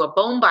needed to do a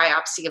bone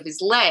biopsy of his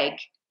leg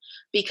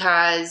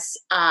because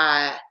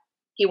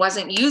he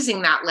wasn't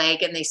using that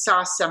leg, and they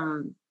saw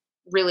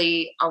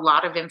a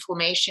lot of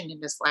inflammation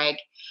in his leg.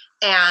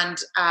 And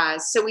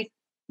so we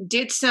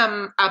did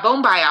a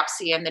bone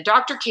biopsy, and the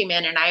doctor came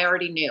in, and I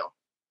already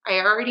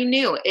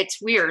knew.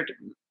 It's weird.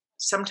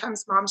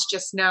 Sometimes moms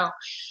just know.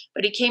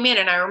 But he came in,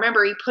 and I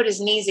remember he put his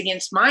knees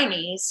against my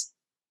knees,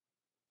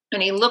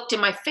 and he looked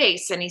in my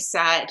face, and he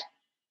said,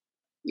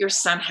 "Your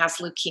son has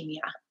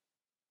leukemia."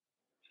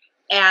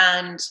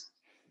 And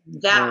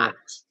that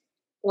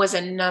was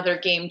another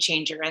game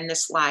changer in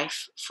this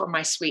life for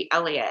my sweet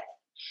Elliot.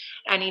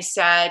 And he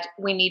said,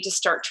 "We need to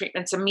start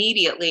treatments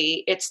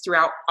immediately. It's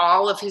throughout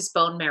all of his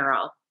bone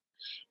marrow,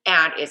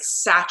 and it's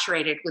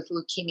saturated with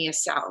leukemia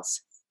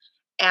cells.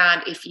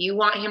 And if you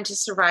want him to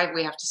survive,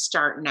 we have to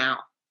start now."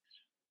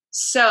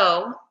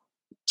 So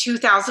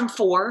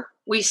 2004,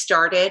 we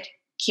started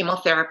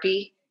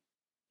chemotherapy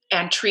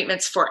and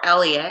treatments for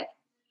Elliot.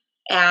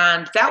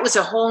 And that was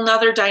a whole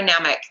nother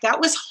dynamic. That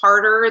was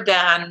harder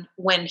than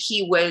when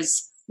he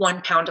was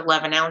 1 pound,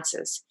 11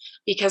 ounces,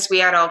 because we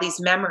had all these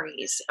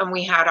memories and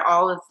we had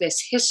all of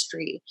this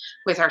history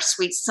with our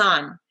sweet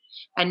son.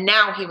 And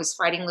now he was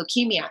fighting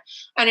leukemia.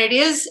 And it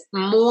is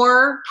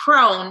more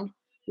prone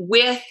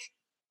with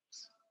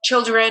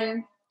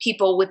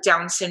people with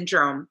Down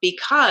syndrome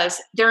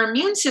because their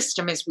immune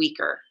system is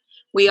weaker.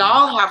 We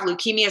all have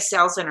leukemia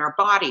cells in our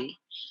body,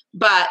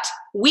 but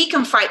we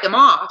can fight them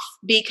off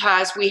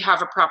because we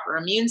have a proper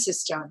immune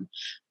system.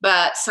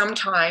 But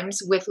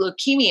sometimes with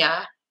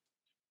leukemia,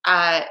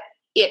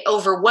 it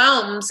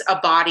overwhelms a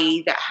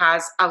body that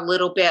has a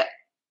little bit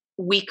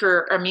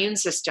weaker immune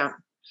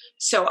system.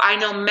 So I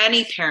know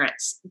many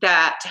parents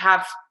that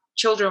have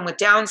children with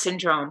Down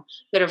syndrome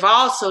that have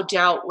also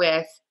dealt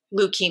with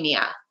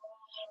leukemia.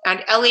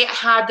 And Elliot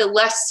had the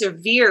less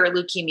severe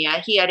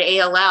leukemia. He had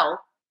ALL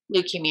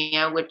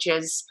leukemia, which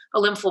is a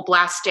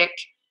lymphoblastic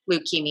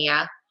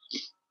leukemia.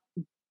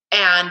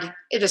 And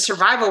the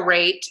survival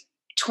rate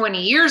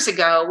 20 years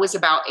ago was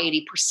about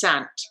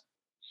 80%.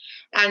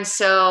 And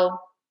so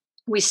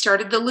we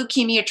started the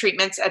leukemia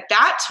treatments. At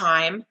that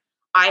time,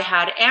 I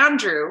had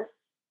Andrew,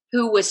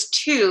 who was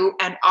 2,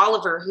 and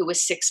Oliver, who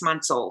was 6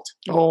 months old.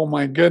 Oh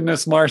my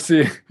goodness,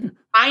 Marcy.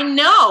 I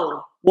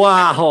know.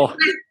 Wow.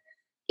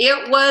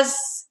 It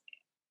was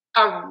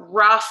a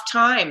rough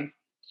time.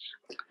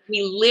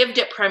 We lived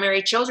at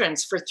Primary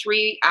Children's for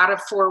 3 out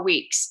of 4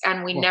 weeks,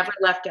 and we never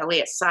left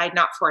Elliot's side,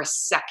 not for a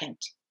second.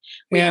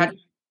 We had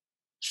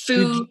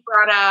food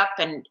brought up,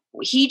 and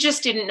he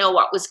just didn't know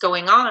what was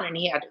going on, and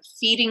he had a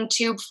feeding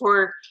tube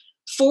for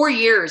 4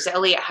 years.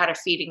 Elliot had a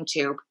feeding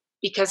tube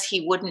because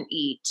he wouldn't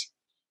eat.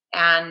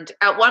 And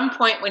at one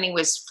point when he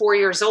was 4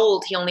 years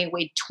old, he only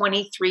weighed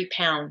 23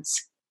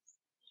 pounds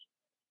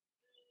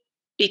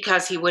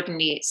because he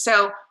wouldn't eat.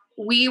 So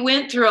we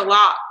went through a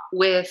lot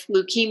with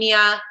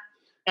leukemia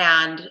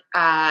and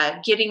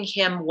getting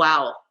him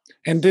well.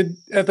 And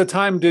at the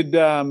time,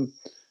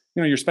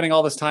 you're spending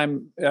all this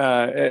time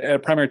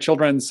at Primary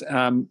Children's,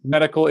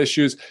 medical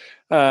issues.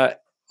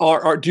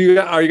 Are you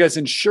guys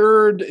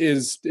insured?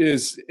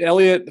 Is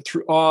Elliot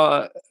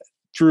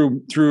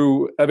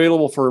through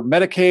available for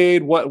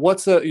Medicaid?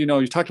 What's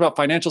you talked about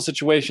financial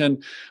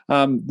situation,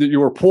 that you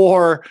were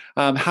poor.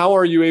 How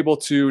are you able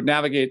to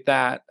navigate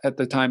that at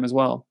the time as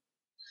well?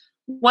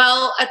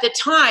 Well, at the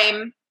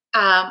time,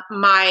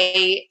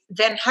 my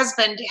then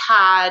husband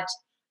had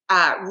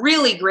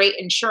really great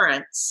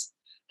insurance.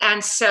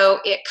 And so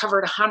it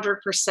covered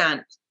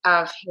 100%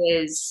 of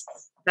his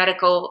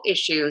medical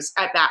issues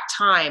at that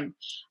time.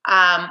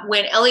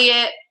 When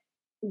Elliot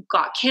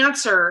got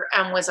cancer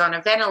and was on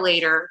a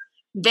ventilator,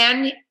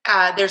 then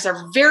there's a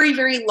very,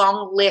 very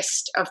long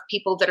list of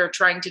people that are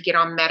trying to get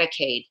on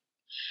Medicaid.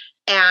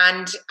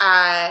 And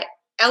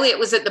Elliot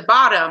was at the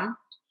bottom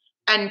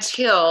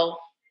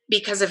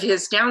because of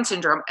his Down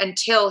syndrome,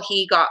 until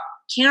he got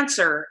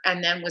cancer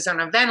and then was on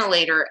a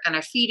ventilator and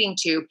a feeding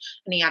tube,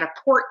 and he had a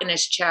port in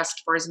his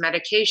chest for his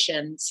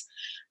medications.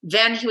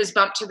 Then he was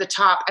bumped to the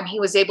top, and he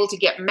was able to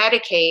get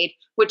Medicaid,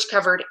 which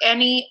covered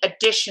any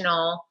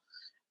additional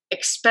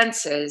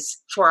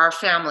expenses for our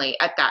family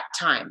at that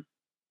time.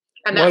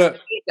 And that's what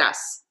saved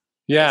us.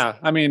 Yeah.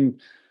 I mean,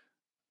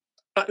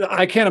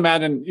 I can't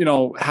imagine,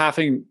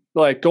 having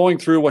going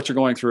through what you're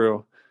going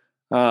through.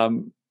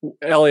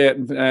 Elliot,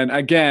 and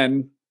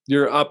again,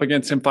 you're up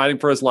against him fighting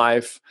for his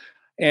life.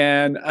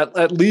 And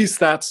at least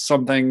that's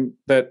something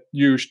that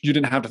you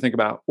didn't have to think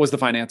about, was the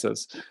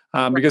finances.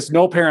 Because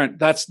no parent,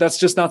 that's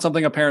just not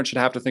something a parent should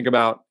have to think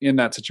about in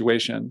that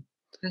situation.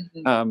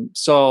 Mm-hmm.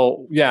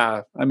 So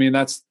yeah, I mean,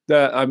 that's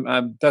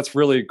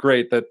really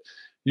great that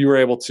you were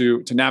able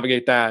to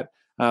navigate that.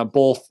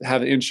 both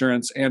have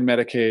insurance and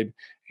Medicaid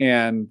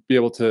and be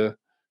able to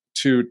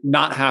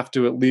not have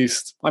to, at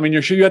least, I mean,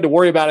 you had to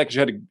worry about it because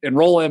you had to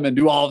enroll him and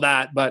do all of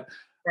that, but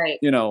Right.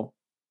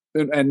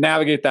 And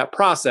navigate that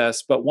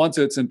process. But once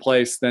it's in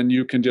place, then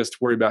you can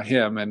just worry about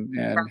him and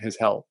his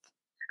health.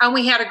 And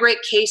we had a great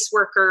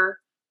caseworker,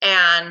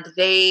 and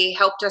they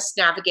helped us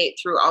navigate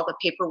through all the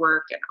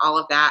paperwork and all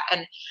of that.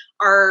 And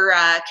our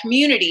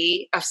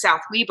community of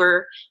South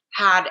Weber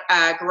had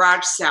a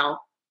garage sale,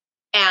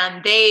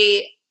 and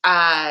they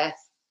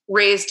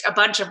raised a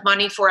bunch of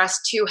money for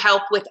us to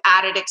help with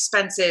added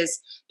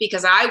expenses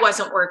because I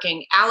wasn't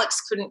working.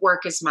 Alex couldn't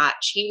work as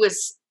much. He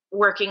was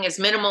working as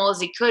minimal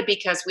as he could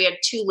because we had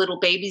 2 little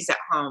babies at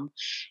home.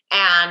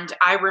 And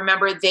I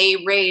remember they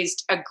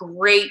raised a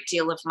great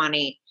deal of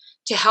money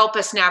to help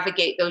us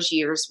navigate those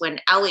years when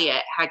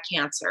Elliot had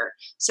cancer.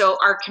 So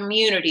our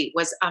community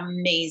was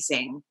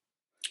amazing.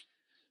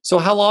 So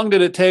how long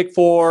did it take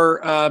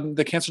for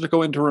the cancer to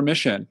go into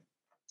remission?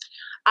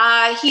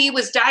 He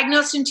was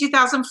diagnosed in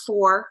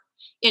 2004.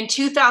 In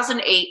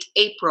 2008,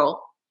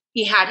 April,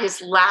 he had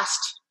his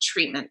last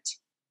treatment.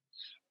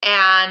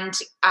 And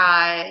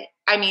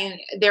I mean,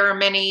 there are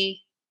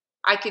many,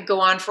 I could go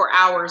on for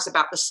hours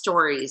about the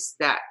stories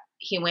that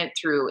he went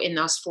through in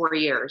those 4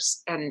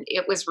 years. And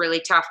it was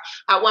really tough.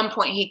 At one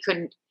point, he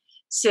couldn't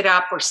sit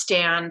up or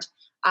stand.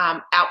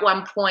 At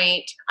one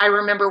point, I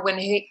remember when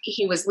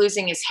he was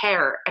losing his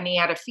hair and he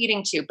had a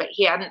feeding tube, but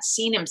he hadn't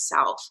seen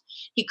himself.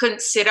 He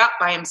couldn't sit up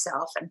by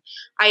himself. And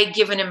I had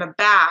given him a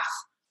bath,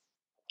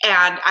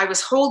 and I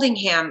was holding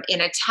him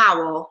in a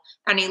towel,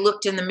 and he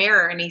looked in the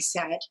mirror and he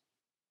said,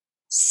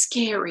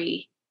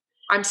 "Scary.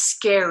 I'm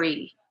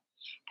scary."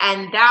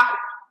 And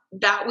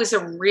that was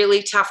a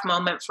really tough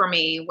moment for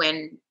me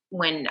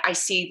when I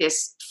see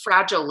this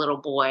fragile little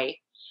boy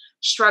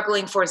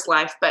struggling for his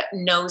life, but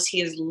knows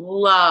he is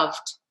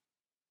loved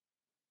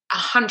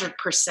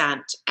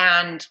 100%.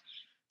 And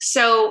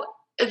so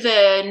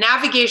the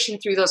navigation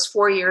through those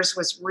 4 years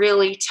was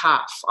really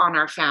tough on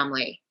our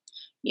family.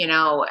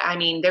 I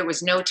mean, there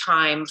was no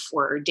time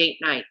for date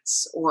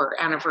nights or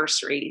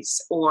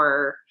anniversaries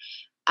or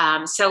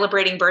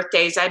celebrating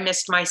birthdays. I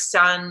missed my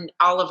son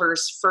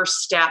Oliver's first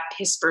step,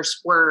 his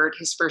first word,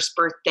 his first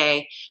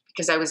birthday,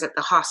 because I was at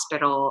the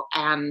hospital.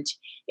 And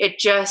it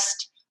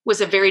just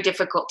was a very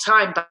difficult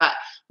time. But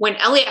when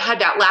Elliot had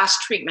that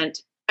last treatment,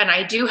 and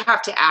I do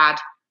have to add,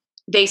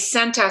 they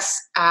sent us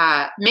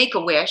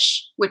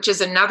Make-A-Wish, which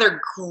is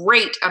another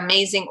great,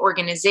 amazing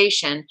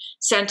organization,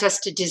 sent us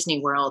to Disney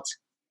World.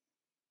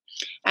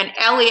 And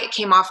Elliot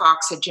came off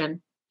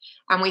oxygen,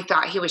 and we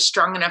thought he was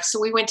strong enough. So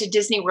we went to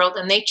Disney World,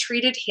 and they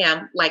treated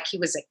him like he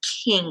was a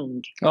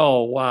king.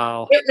 Oh,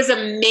 wow. It was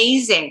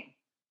amazing.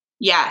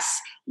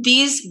 Yes.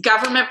 These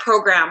government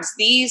programs,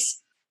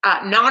 these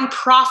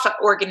nonprofit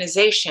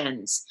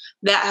organizations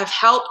that have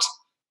helped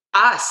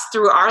us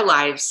through our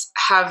lives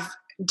have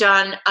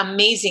done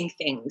amazing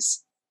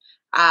things.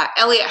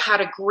 Elliot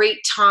had a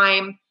great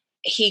time.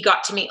 He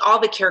got to meet all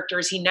the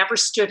characters. He never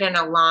stood in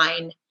a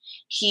line.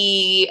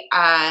 We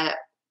had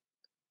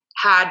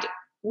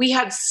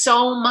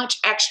so much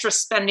extra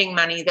spending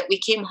money that we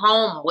came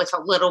home with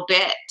a little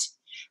bit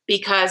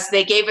because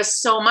they gave us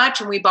so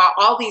much, and we bought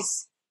all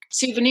these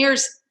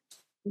souvenirs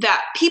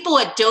that people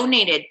had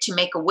donated to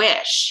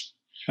Make-A-Wish.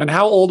 And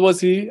how old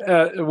was he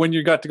when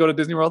you got to go to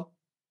Disney World?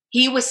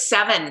 He was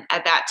 7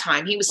 at that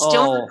time. He was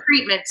still on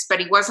treatments, but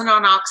he wasn't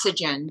on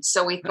oxygen.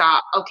 So we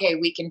thought, okay,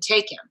 we can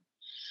take him.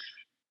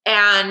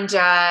 And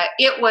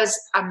it was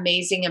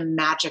amazing and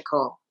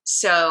magical.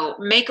 So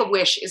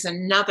Make-A-Wish is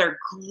another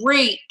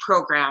great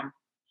program.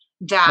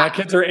 That my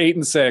kids are 8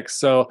 and 6,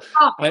 so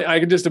I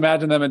can just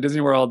imagine them at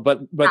Disney World. But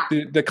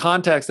the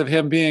context of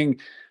him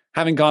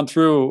having gone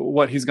through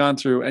what he's gone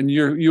through, and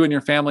you and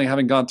your family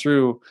having gone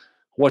through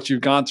what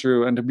you've gone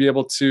through, and to be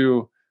able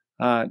to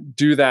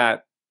do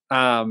that,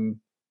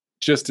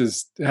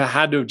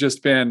 had to have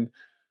just been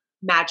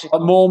magical. A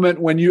moment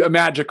when you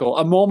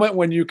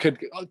could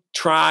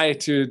try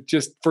to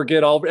just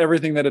forget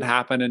everything that had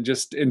happened and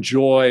just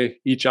enjoy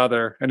each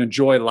other and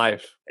enjoy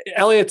life.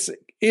 Elliot's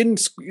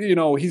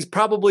he's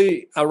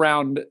probably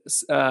around,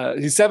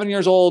 he's 7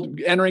 years old,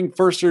 entering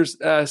first or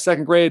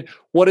second grade.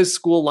 What is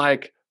school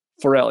like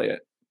for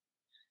Elliot?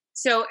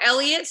 So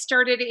Elliot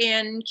started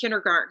in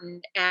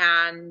kindergarten,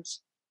 and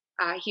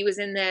he was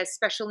in the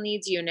special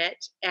needs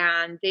unit,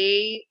 and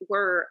they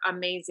were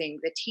amazing.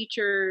 The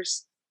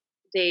teachers,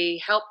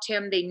 they helped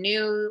him. They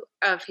knew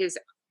of his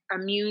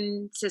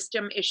immune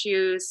system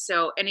issues.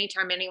 So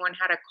anytime anyone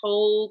had a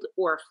cold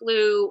or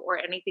flu or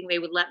anything, they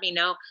would let me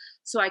know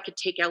so I could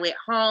take Elliot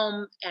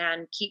home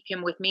and keep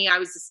him with me. I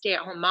was a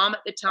stay-at-home mom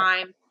at the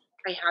time.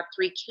 I had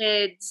 3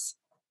 kids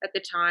at the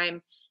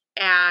time.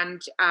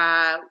 And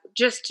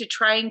just to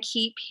try and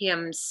keep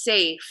him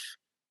safe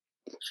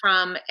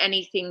from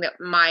anything that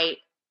might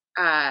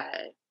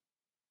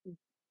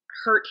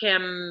hurt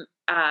him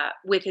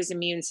with his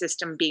immune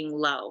system being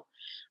low.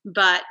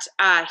 But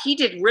he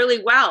did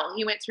really well.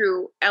 He went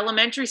through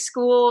elementary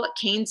school at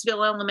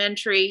Canesville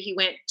Elementary. He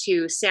went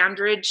to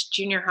Sandridge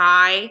Junior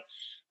High,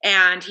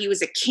 and he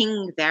was a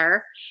king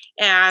there.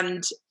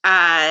 And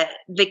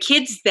the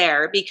kids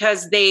there,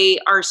 because they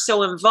are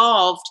so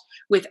involved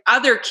with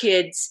other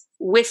kids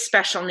with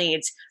special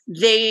needs,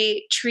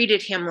 they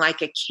treated him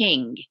like a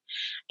king.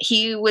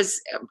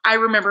 I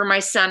remember my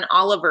son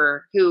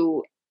Oliver,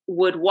 who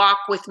would walk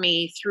with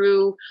me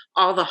through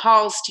all the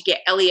halls to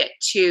get Elliot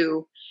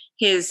to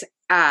his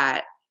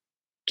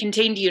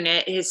contained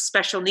unit, his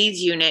special needs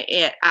unit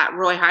at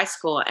Roy High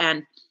School.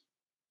 And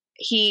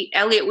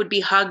Elliot would be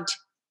hugged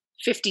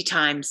 50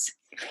 times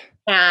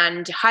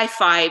and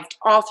high-fived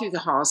all through the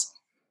halls.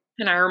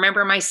 And I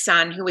remember my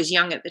son, who was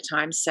young at the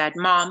time, said,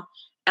 "Mom,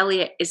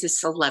 Elliot is a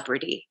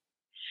celebrity."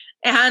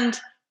 And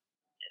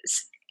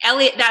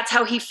Elliot, that's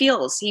how he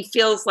feels. He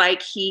feels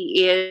like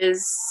he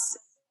is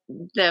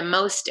the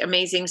most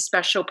amazing,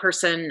 special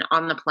person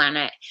on the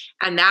planet.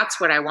 And that's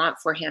what I want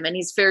for him. And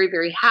he's very,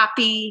 very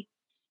happy.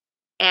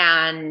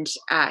 And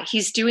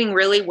he's doing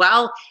really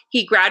well.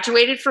 He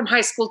graduated from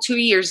high school 2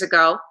 years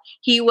ago.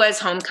 He was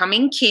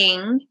homecoming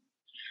king.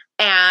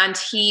 And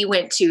he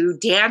went to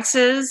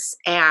dances,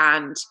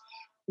 and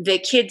the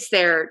kids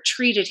there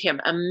treated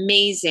him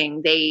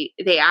amazing. They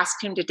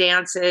asked him to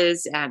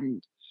dances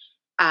and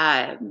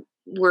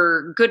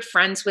were good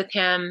friends with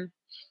him.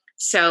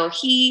 So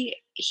he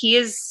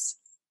is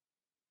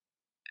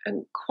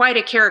quite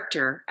a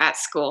character at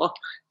school.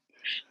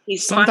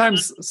 He's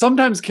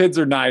sometimes kids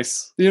are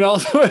nice, you know.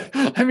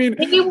 I mean,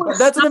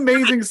 that's an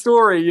amazing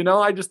story, you know.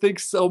 I just think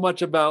so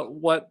much about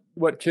what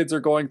kids are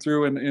going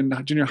through in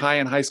junior high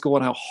and high school,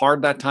 and how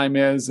hard that time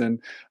is,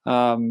 and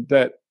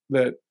that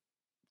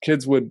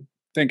kids would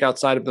think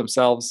outside of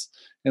themselves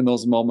in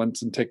those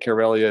moments and take care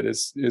of Elliot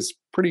is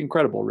pretty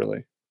incredible,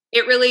 really.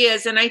 It really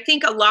is. And I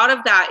think a lot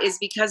of that is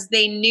because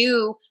they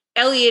knew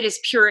Elliot is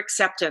pure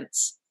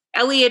acceptance.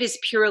 Elliot is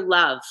pure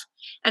love.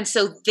 And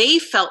so they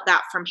felt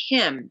that from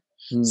him.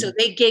 So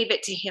they gave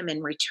it to him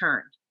in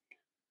return.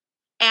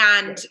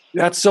 And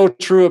that's so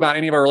true about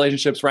any of our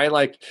relationships, right?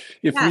 Like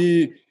if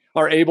we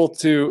are able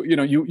to, you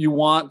know, you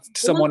want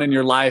someone in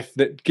your life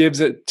that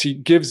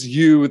gives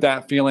you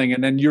that feeling,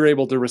 and then you're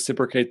able to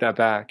reciprocate that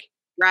back.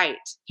 Right.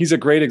 He's a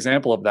great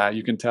example of that.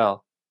 You can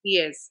tell. He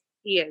is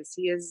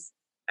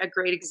a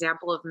great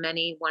example of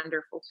many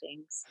wonderful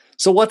things.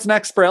 So what's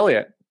next for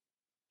Elliot?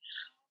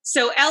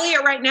 So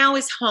Elliot right now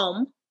is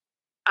home.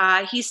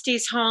 He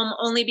stays home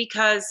only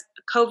because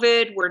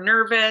COVID, we're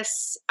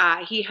nervous.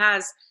 He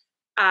has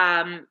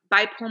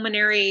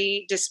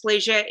bipulmonary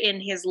dysplasia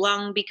in his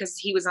lung because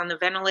he was on the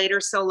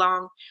ventilator so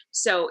long.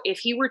 So if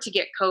he were to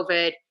get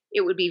COVID,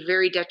 it would be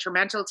very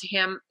detrimental to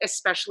him,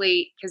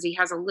 especially because he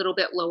has a little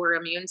bit lower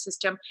immune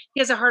system.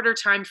 He has a harder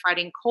time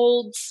fighting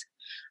colds.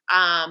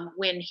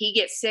 When he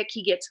gets sick,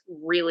 he gets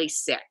really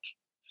sick.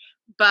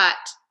 But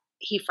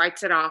he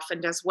fights it off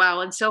and does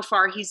well. And so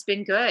far, he's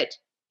been good.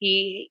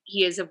 He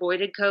has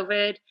avoided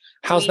COVID.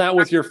 How's that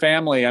with your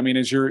family? I mean,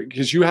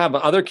 because you have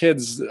other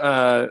kids,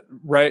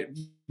 right,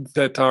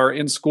 that are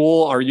in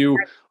school. Are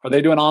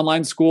they doing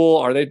online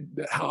school?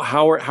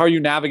 How are you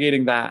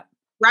navigating that?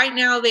 Right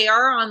now, they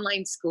are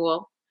online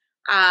school.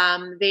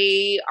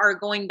 They are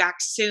going back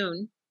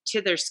soon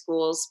to their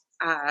schools.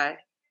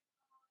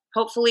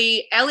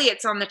 Hopefully,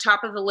 Elliot's on the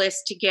top of the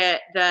list to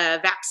get the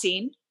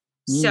vaccine.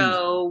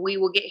 So we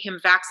will get him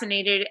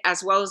vaccinated,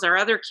 as well as our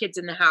other kids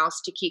in the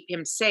house, to keep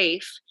him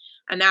safe.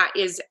 And that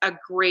is a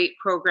great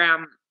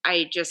program.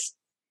 I'm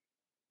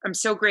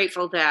so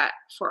grateful that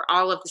for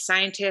all of the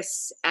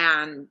scientists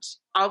and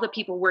all the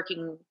people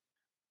working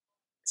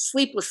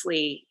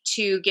sleeplessly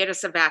to get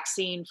us a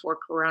vaccine for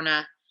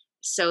Corona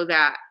so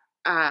that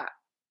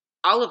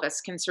all of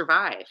us can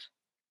survive.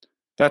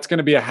 That's going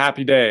to be a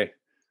happy day.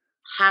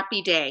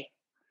 Happy day.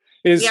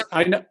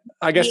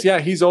 I guess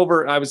he's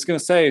over. I was going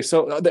to say,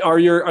 so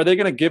are they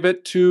going to give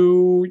it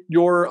to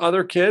your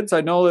other kids? I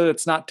know that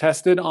it's not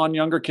tested on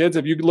younger kids.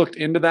 Have you looked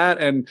into that?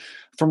 And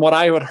from what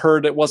I had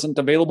heard, it wasn't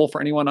available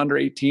for anyone under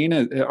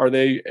 18. Are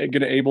they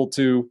going to able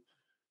to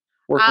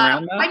work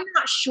around that? I'm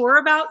not sure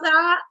about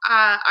that.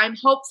 I'm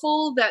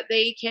hopeful that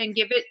they can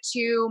give it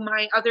to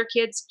my other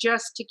kids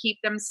just to keep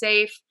them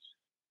safe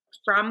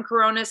from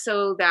Corona,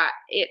 so that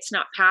it's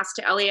not passed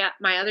to Elliot.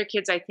 My other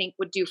kids, I think,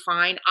 would do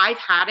fine. I've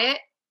had it.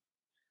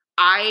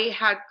 I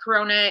had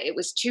Corona. It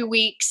was 2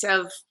 weeks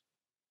of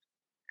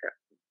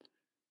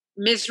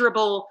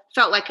miserable,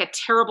 felt like a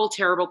terrible,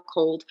 terrible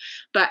cold,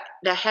 but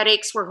the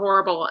headaches were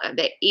horrible.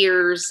 The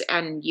ears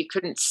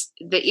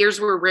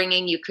were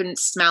ringing. You couldn't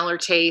smell or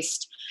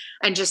taste,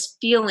 and just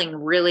feeling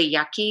really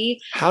yucky.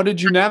 How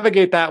did you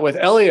navigate that with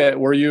Elliot?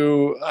 Well,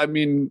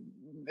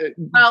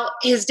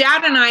 his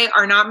dad and I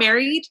are not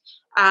married.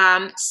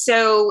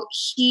 So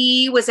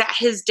he was at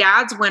his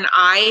dad's when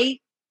I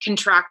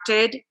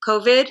contracted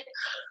COVID.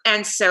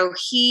 And so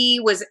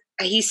he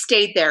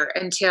stayed there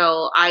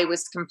until I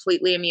was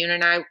completely immune,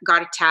 and I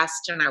got a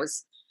test and I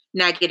was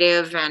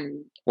negative.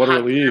 And what a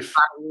relief.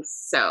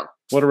 So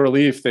what a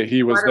relief that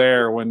he was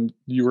there when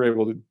you were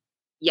able to.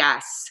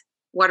 Yes.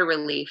 What a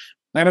relief.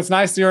 And it's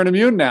nice that you're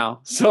immune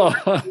now. So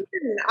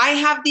I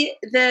have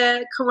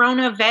the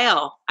Corona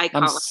veil, I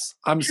call it.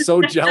 I'm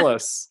so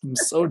jealous. I'm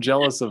so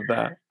jealous of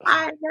that.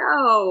 I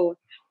know.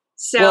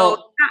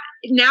 So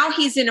now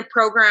he's in a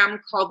program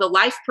called the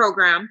Life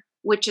Program,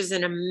 which is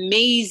an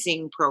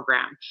amazing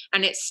program,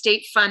 and it's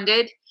state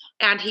funded.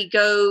 And he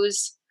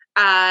goes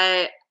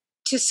to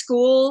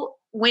school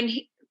when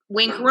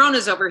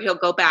Corona's over, he'll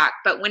go back.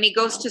 But when he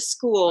goes to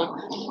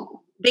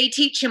school, they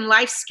teach him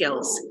life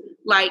skills.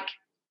 Like,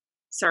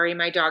 sorry,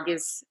 my dog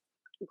is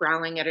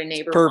growling at a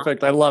neighbor.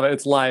 Perfect. I love it.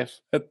 It's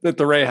life at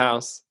the Ray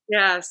house.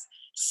 Yes.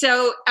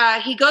 So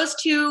he goes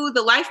to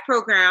the Life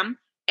Program,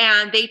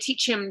 and they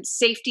teach him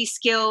safety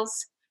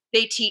skills.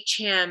 They teach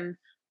him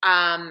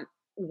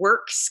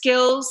work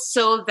skills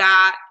so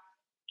that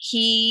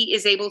he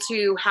is able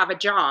to have a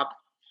job.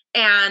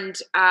 And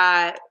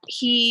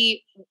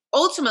he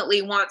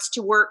ultimately wants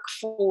to work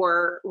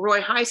for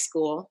Roy High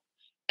School.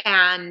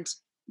 And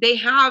they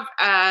have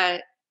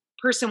a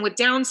person with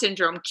Down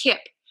syndrome, Kip,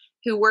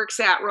 who works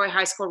at Roy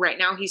High School right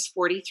now. He's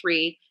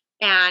 43.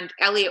 And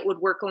Elliot would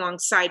work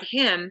alongside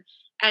him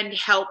and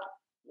help,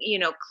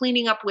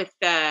 cleaning up with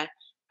the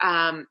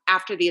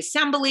after the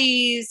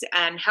assemblies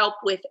and help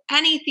with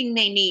anything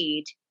they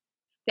need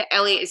that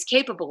Elliot is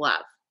capable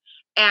of.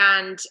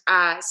 And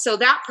so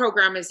that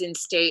program is in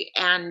state,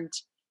 and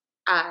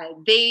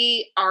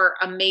they are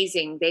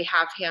amazing. They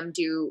have him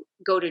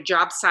go to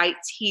job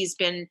sites. He's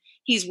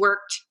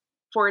worked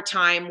for a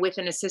time with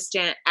an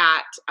assistant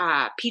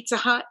at Pizza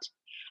Hut,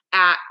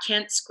 at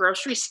Kent's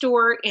grocery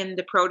store in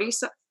the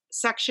produce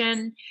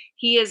section.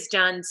 He has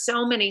done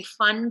so many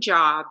fun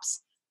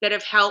jobs that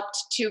have helped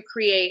to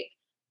create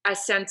a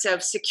sense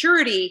of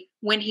security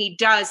when he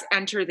does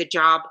enter the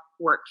job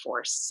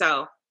workforce.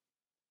 So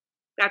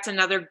that's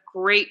another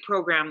great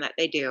program that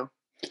they do.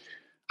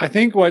 I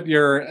think what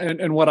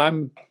what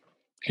I'm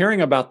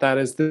hearing about that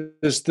is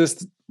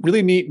this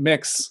really neat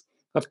mix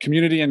of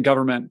community and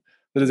government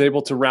that is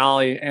able to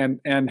rally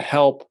and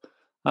help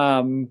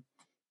and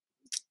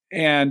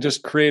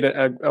just create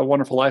a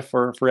wonderful life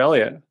for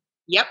Elliot.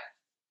 Yep.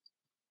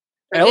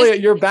 Elliot,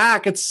 you're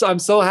back. I'm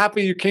so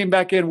happy you came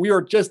back in. We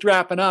were just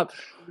wrapping up.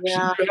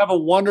 Yeah. You have a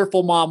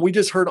wonderful mom. We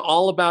just heard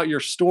all about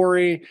your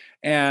story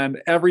and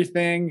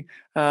everything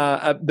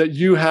that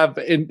you have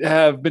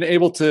been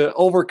able to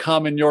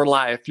overcome in your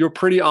life. You're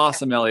pretty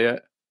awesome,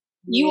 Elliot.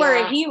 You are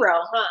a hero,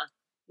 huh?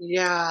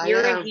 Yeah.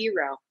 You're a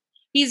hero.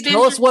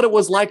 Tell us what it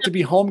was like to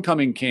be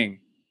homecoming king.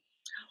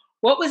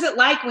 What was it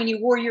like when you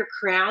wore your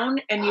crown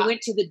and you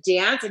went to the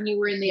dance and you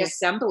were in the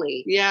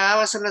assembly? Yeah, I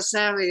was in the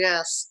assembly,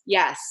 yes.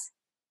 Yes.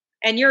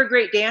 And you're a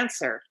great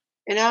dancer.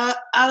 And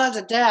I love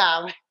to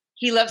dab.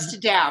 He loves to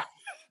dab.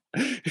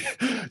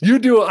 You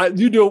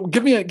do.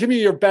 Give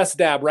me your best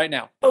dab right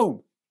now.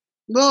 Boom.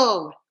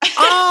 Boom.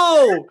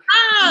 Oh,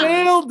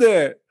 nailed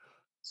it.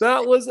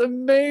 That was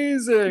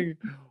amazing.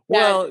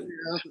 Well,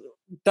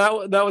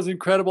 that was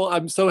incredible.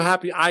 I'm so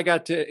happy I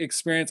got to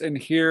experience and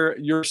hear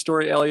your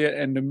story, Elliot,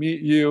 and to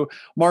meet you.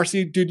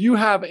 Marcy, did you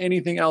have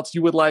anything else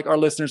you would like our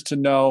listeners to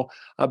know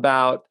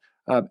about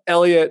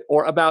Elliot,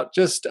 or about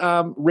just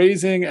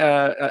raising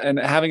and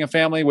having a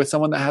family with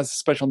someone that has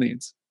special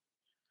needs?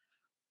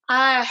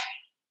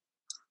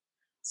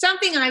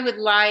 Something I would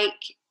like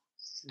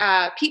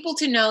people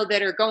to know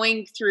that are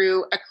going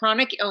through a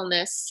chronic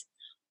illness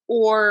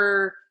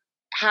or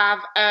have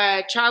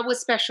a child with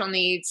special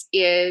needs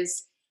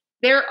is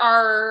there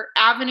are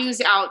avenues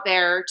out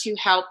there to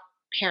help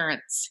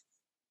parents.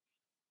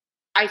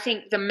 I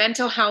think the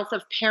mental health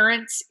of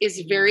parents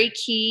is very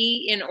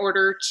key in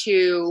order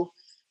to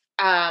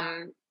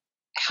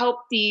help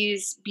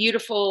these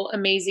beautiful,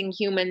 amazing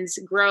humans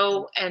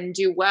grow and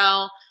do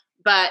well.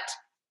 But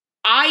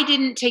I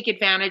didn't take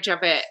advantage of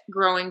it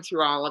growing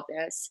through all of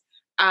this.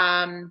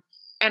 And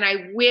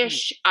I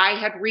wish I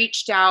had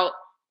reached out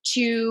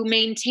to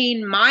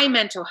maintain my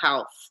mental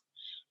health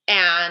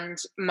and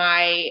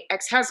my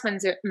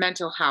ex-husband's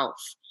mental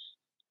health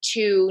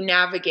to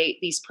navigate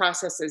these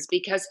processes,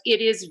 because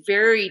it is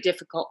very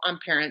difficult on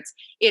parents.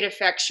 It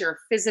affects your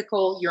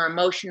physical, your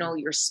emotional,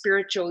 your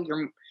spiritual,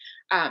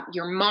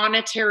 your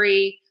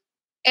monetary.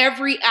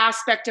 Every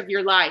aspect of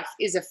your life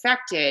is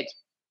affected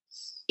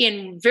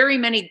in very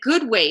many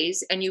good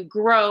ways, and you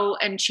grow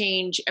and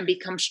change and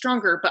become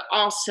stronger. But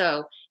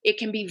also it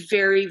can be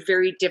very,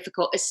 very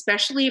difficult,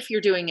 especially if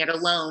you're doing it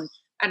alone.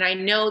 And I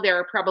know there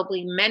are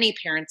probably many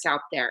parents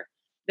out there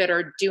that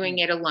are doing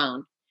it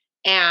alone.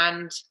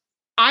 And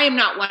I am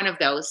not one of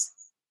those.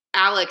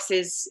 Alex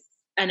is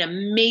an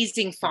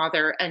amazing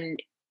father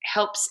and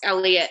helps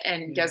Elliot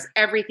and does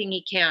everything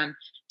he can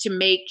to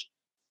make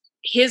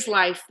his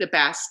life the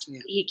best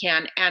he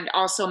can, and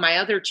also my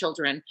other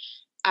children.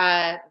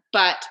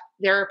 But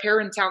there are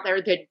parents out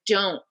there that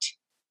don't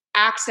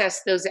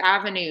access those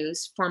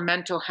avenues for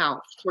mental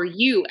health for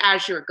you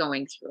as you're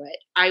going through it.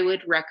 I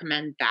would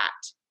recommend that.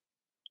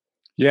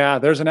 Yeah,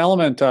 there's an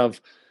element of,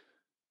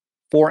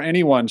 for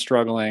anyone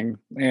struggling,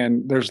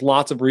 and there's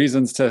lots of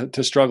reasons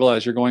to struggle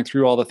as you're going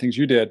through all the things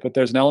you did, but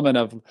there's an element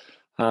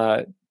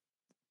of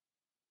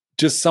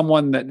just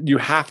someone that you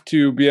have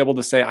to be able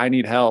to say, I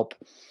need help.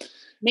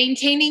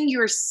 Maintaining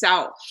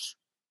yourself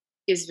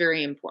is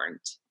very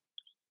important.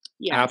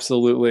 Yeah.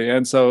 Absolutely.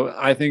 And so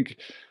I think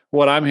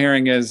what I'm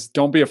hearing is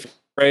don't be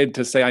afraid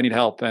to say I need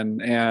help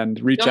and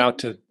reach out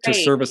to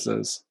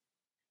services.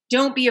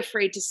 Don't be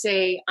afraid to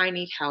say I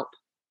need help,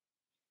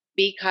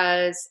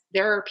 because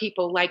there are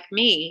people like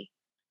me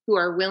who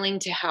are willing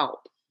to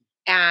help.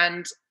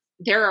 And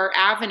there are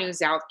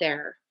avenues out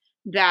there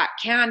that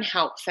can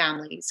help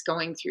families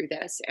going through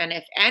this. And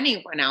if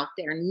anyone out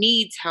there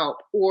needs help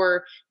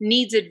or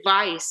needs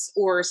advice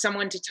or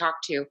someone to talk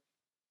to,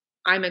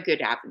 I'm a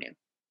good avenue.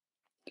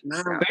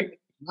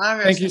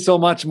 Thank you so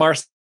much,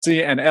 Marcy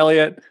and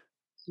Elliot.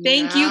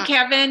 Thank you,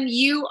 Kevin.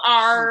 You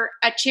are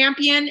a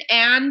champion,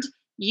 and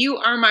you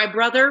are my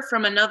brother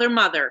from another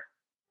mother.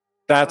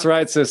 That's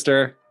right,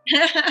 sister.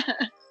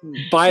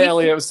 Bye,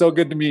 Elliot. It was so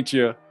good to meet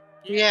you.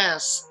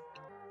 Yes.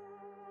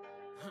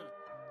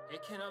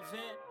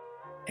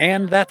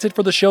 And that's it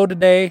for the show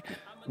today.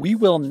 We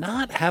will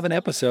not have an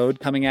episode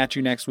coming at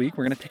you next week.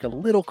 We're going to take a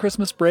little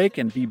Christmas break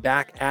and be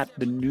back at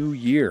the new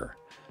year.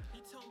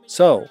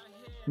 So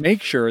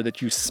make sure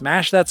that you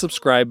smash that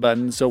subscribe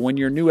button so when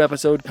your new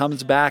episode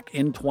comes back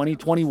in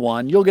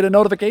 2021, you'll get a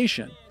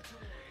notification.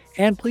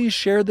 And please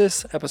share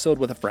this episode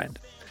with a friend.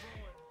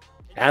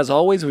 As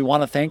always, we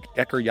want to thank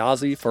Decker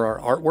Yazzie for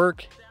our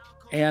artwork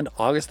and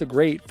August the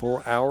Great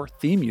for our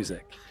theme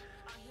music.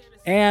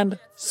 And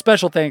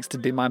special thanks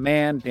to my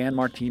man, Dan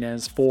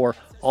Martinez, for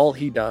all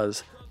he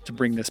does to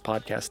bring this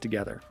podcast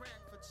together.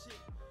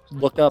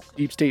 Look up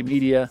Deep State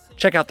Media,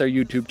 check out their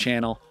YouTube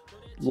channel.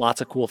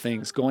 Lots of cool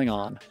things going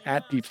on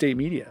at Deep State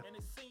Media.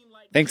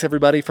 Thanks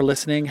everybody for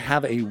listening.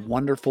 Have a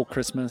wonderful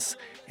Christmas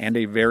and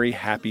a very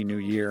happy new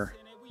year.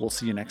 We'll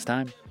see you next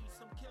time.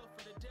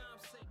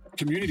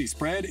 Community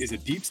Spread is a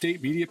Deep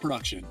State Media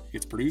production.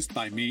 It's produced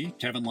by me,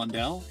 Kevin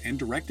Lundell, and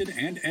directed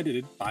and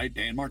edited by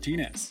Dan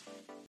Martinez.